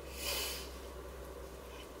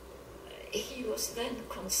 He was then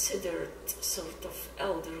considered sort of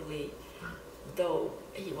elderly, though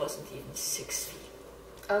he wasn't even 60.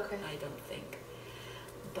 Okay. I don't think.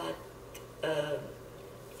 But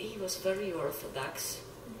he was very orthodox,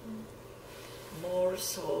 more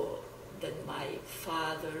so than my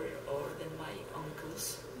father or than my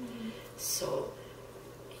uncles. So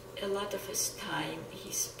a lot of his time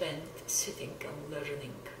he spent sitting and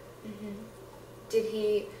learning. Did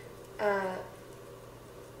he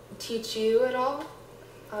teach you at all?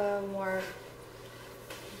 Or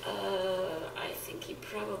I think he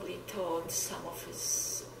probably taught some of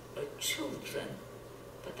his children,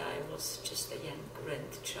 but I was just a young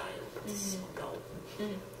grandchild, so no.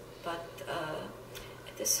 But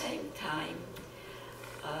at the same time,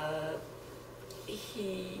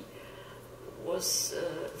 he was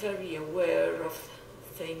very aware of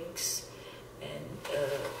things, and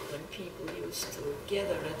when people used to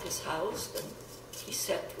gather at his house, then he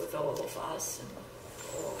sat with all of us and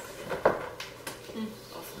talked and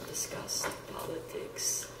often discussed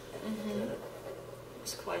politics, and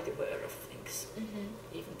was quite aware of things,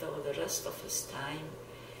 even though the rest of his time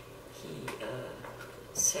he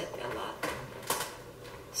sat a lot and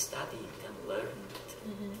studied and learned.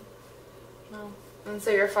 No. And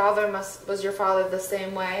so your father was your father the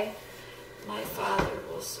same way? My father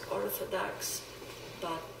was Orthodox,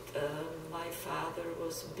 but my father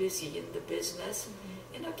was busy in the business,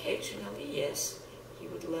 and occasionally, yes, he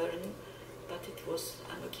would learn, but it was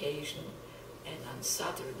on occasion, and on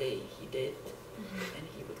Saturday he did, and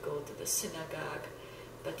he would go to the synagogue,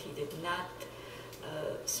 but he did not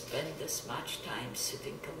spend as much time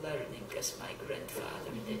sitting and learning as my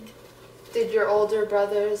grandfather did. Did your older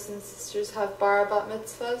brothers and sisters have bar bat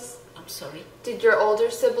mitzvahs? I'm sorry? Did your older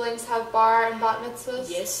siblings have bar and bat mitzvahs?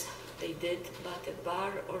 Yes, they did, but a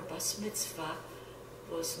bar or bas mitzvah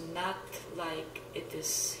was not like it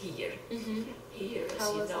is here. Here,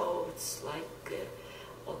 as you know, it's like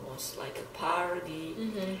almost like a party.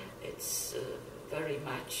 It's very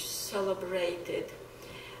much celebrated,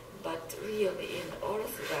 but really in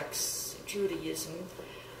Orthodox Judaism,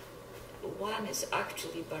 one is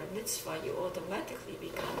actually bar mitzvah. You automatically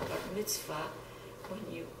become bar mitzvah when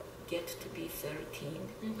you get to be 13.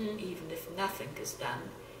 Even if nothing is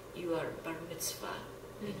done, you are bar mitzvah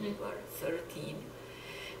and you are 13.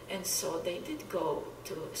 And so they did go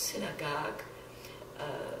to synagogue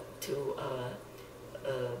to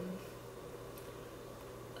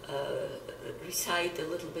recite a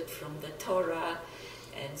little bit from the Torah,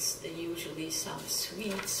 and usually some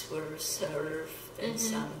sweets were served and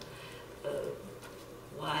some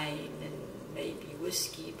wine and maybe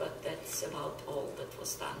whiskey, but that's about all that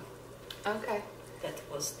was done. Okay. That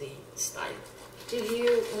was the style. Did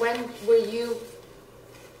you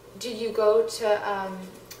go to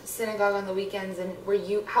synagogue on the weekends, and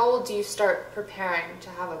how old do you start preparing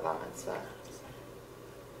to have a bar mitzvah?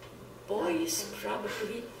 Boys,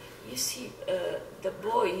 probably. You see, the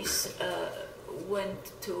boys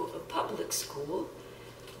went to a public school,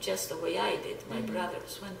 just the way I did. My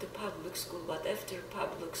brothers went to public school, but after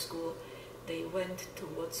public school, they went to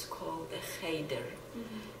what's called a cheder.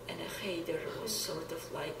 And a cheder was sort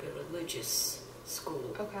of like a religious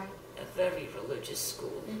school, a very religious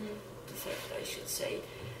school, in fact, I should say.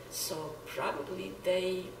 So probably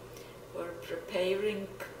they were preparing,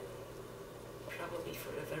 probably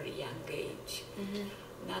for a very young age,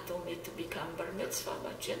 not only to become bar mitzvah,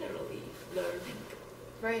 but generally learning.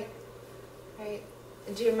 Right, right.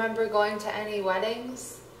 Do you remember going to any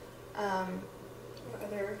weddings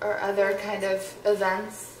or other kind of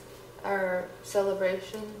events or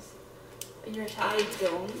celebrations in your town? I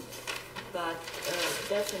don't, but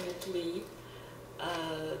definitely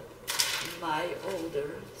my older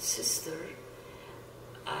sister.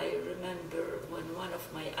 I remember when one of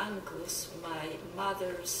my uncles, my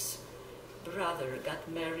mother's brother, got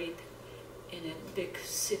married in a big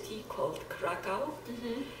city called Krakow.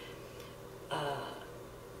 Mm-hmm.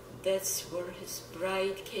 That's where his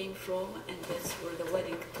bride came from, and that's where the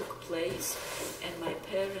wedding took place. And my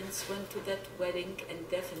parents went to that wedding, and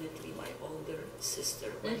definitely my older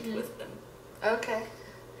sister went with them. Okay.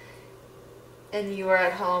 And you were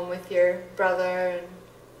at home with your brother, and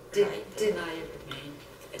And I remained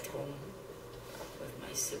at home with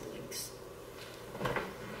my siblings.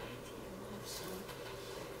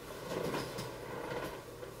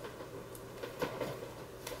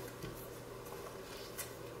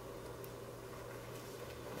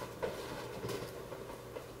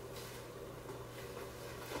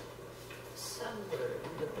 Somewhere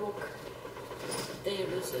in the book there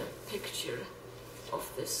is a picture of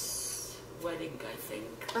this wedding, I think.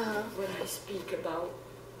 When I speak about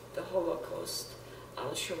the Holocaust,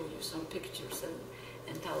 I'll show you some pictures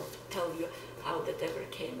and I'll tell you how that ever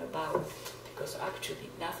came about, because actually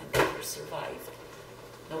nothing ever survived.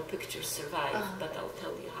 No pictures survived, but I'll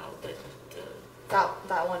tell you how that...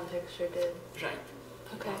 that one picture did. Right.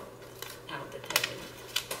 Okay. How that happened.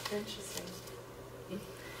 Interesting.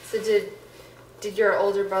 So did your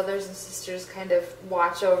older brothers and sisters kind of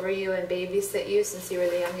watch over you and babysit you since you were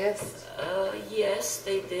the youngest? Yes,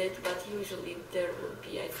 they did, but usually there would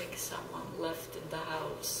be, I think, someone left in the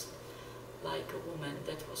house, like a woman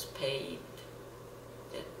that was paid.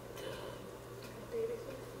 That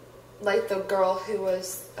Like the girl who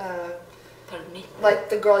was... pardon me? Like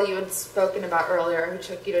the girl you had spoken about earlier who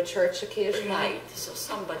took you to church occasionally? Right, so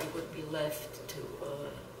somebody would be left to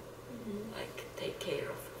like take care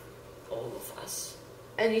of all of us.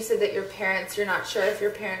 And you said that your parents, you're not sure if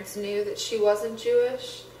your parents knew that she wasn't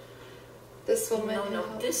Jewish? This woman? No,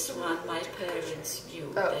 this one my parents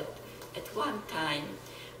knew. That at one time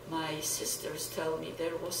my sisters tell me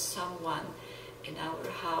there was someone in our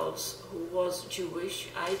house who was Jewish.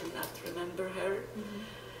 I do not remember her.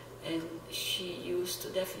 And she used to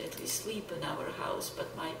definitely sleep in our house,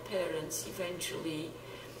 but my parents eventually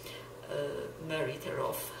married her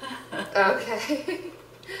off. Okay.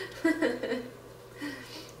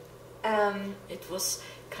 It was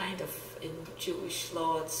kind of, in Jewish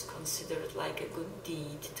law, it's considered like a good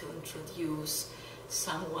deed to introduce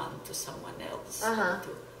someone to someone else and to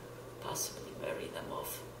possibly marry them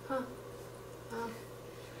off. Huh.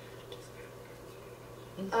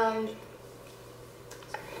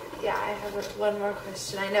 Yeah, I have one more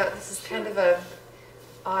question. I know this is kind of a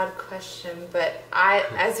odd question, but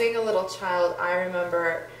as being a little child, I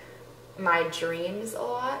remember my dreams a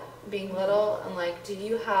lot, being little, and like, did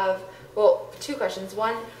you have, well, two questions.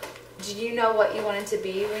 One, did you know what you wanted to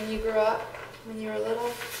be when you grew up, when you were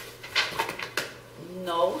little?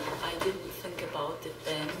 No, I didn't think about it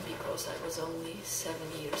then, because I was only 7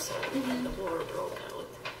 years old when the war broke out.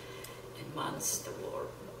 And once the war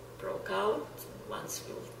broke out, once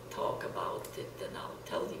we'll talk about it, then I'll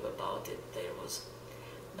tell you about it. There was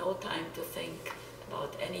no time to think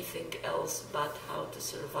about anything else but how to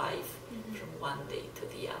survive from one day to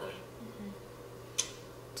the other.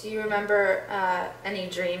 Do you remember any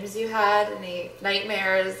dreams you had, any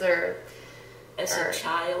nightmares or... As a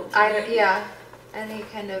child? Yeah, any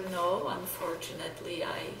kind of... No, unfortunately,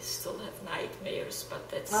 I still have nightmares, but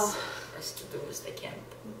that's as to do as they can.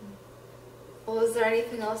 Well, is there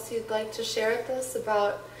anything else you'd like to share with us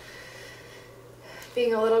about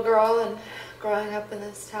being a little girl and growing up in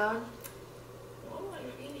this town? Well,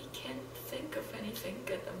 I really can't think of anything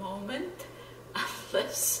at the moment,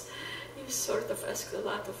 unless you sort of ask a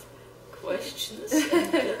lot of questions.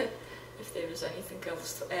 And if there is anything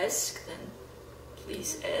else to ask, then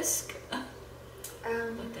please ask. But I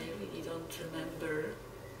really don't remember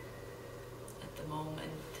at the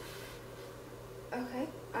moment. Okay.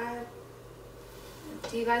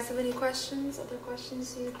 Do you guys have any questions? Other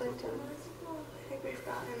questions you'd like to ask? I think we've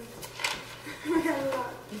gotten we have a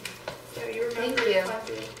lot. So you remember Thank you.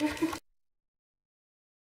 plenty.